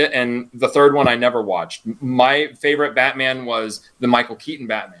Ledger shit, and the third one I never watched. My favorite Batman was the Michael Keaton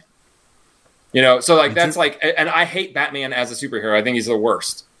Batman. You know, so like that's like, and I hate Batman as a superhero. I think he's the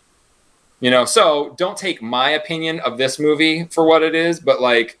worst. You know, so don't take my opinion of this movie for what it is, but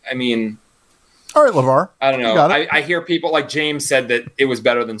like, I mean, all right, LeVar. I don't know. I hear people like James said that it was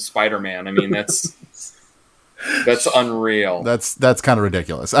better than Spider-Man. I mean, that's unreal. That's kind of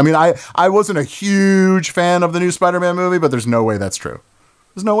ridiculous. I mean, I wasn't a huge fan of the new Spider-Man movie, but there's no way that's true.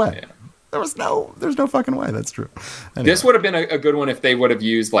 There's no way. Yeah. There's no fucking way that's true. Anyway. This would have been a good one if they would have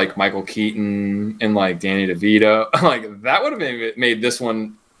used like Michael Keaton and like Danny DeVito. Like that would have made this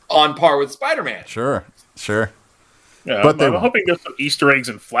one on par with Spider-Man. Sure. Yeah, but I'm hoping there's some Easter eggs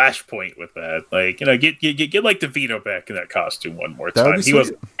and Flashpoint with that. Like, you know, get like DeVito back in that costume one more time. He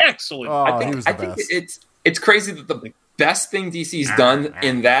was excellent. Oh, I think it's crazy that the best thing DC's done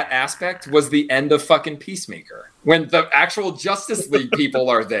in that aspect was the end of fucking Peacemaker when the actual Justice League people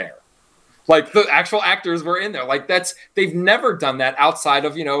are there. Like the actual actors were in there. Like they've never done that outside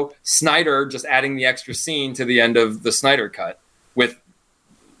of, you know, Snyder just adding the extra scene to the end of the Snyder cut with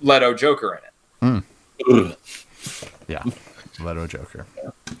Leto Joker in it. Yeah, Leto Joker.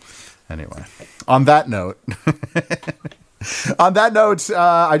 Anyway, on that note,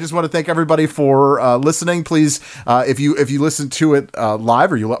 I just want to thank everybody for listening. Please, if you listen to it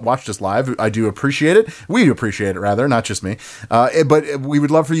live or you watched us live, I do appreciate it. We appreciate it, rather, not just me. But we would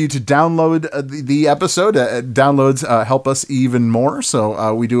love for you to download the episode. Downloads help us even more,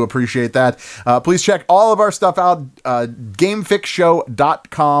 so we do appreciate that. Please check all of our stuff out.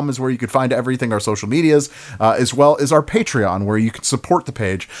 GameFixShow.com is where you can find everything, our social medias, as well as our Patreon, where you can support the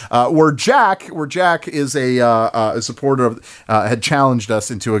page. Where Jack is a supporter of, had challenged us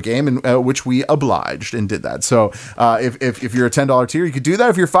into a game in which we obliged and did that. So if you're a $10 tier, you could do that.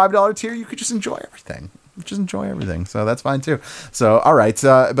 If you're a $5 tier, you could just enjoy everything. So that's fine too. So, all right.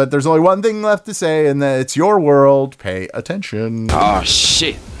 But there's only one thing left to say, and that it's your world. Pay attention. Oh,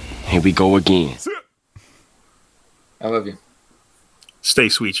 shit. Here we go again. I love you. Stay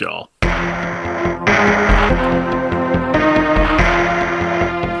sweet, y'all.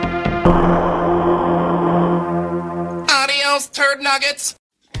 Adios, turd nuggets.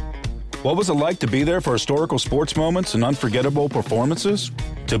 What was it like to be there for historical sports moments and unforgettable performances?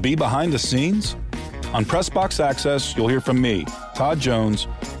 To be behind the scenes? On Pressbox Access, you'll hear from me, Todd Jones,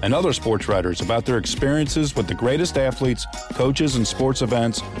 and other sports writers about their experiences with the greatest athletes, coaches, and sports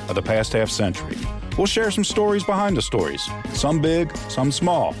events of the past half century. We'll share some stories behind the stories, some big, some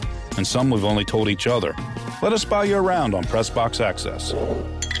small, and some we've only told each other. Let us buy you around on Pressbox Access.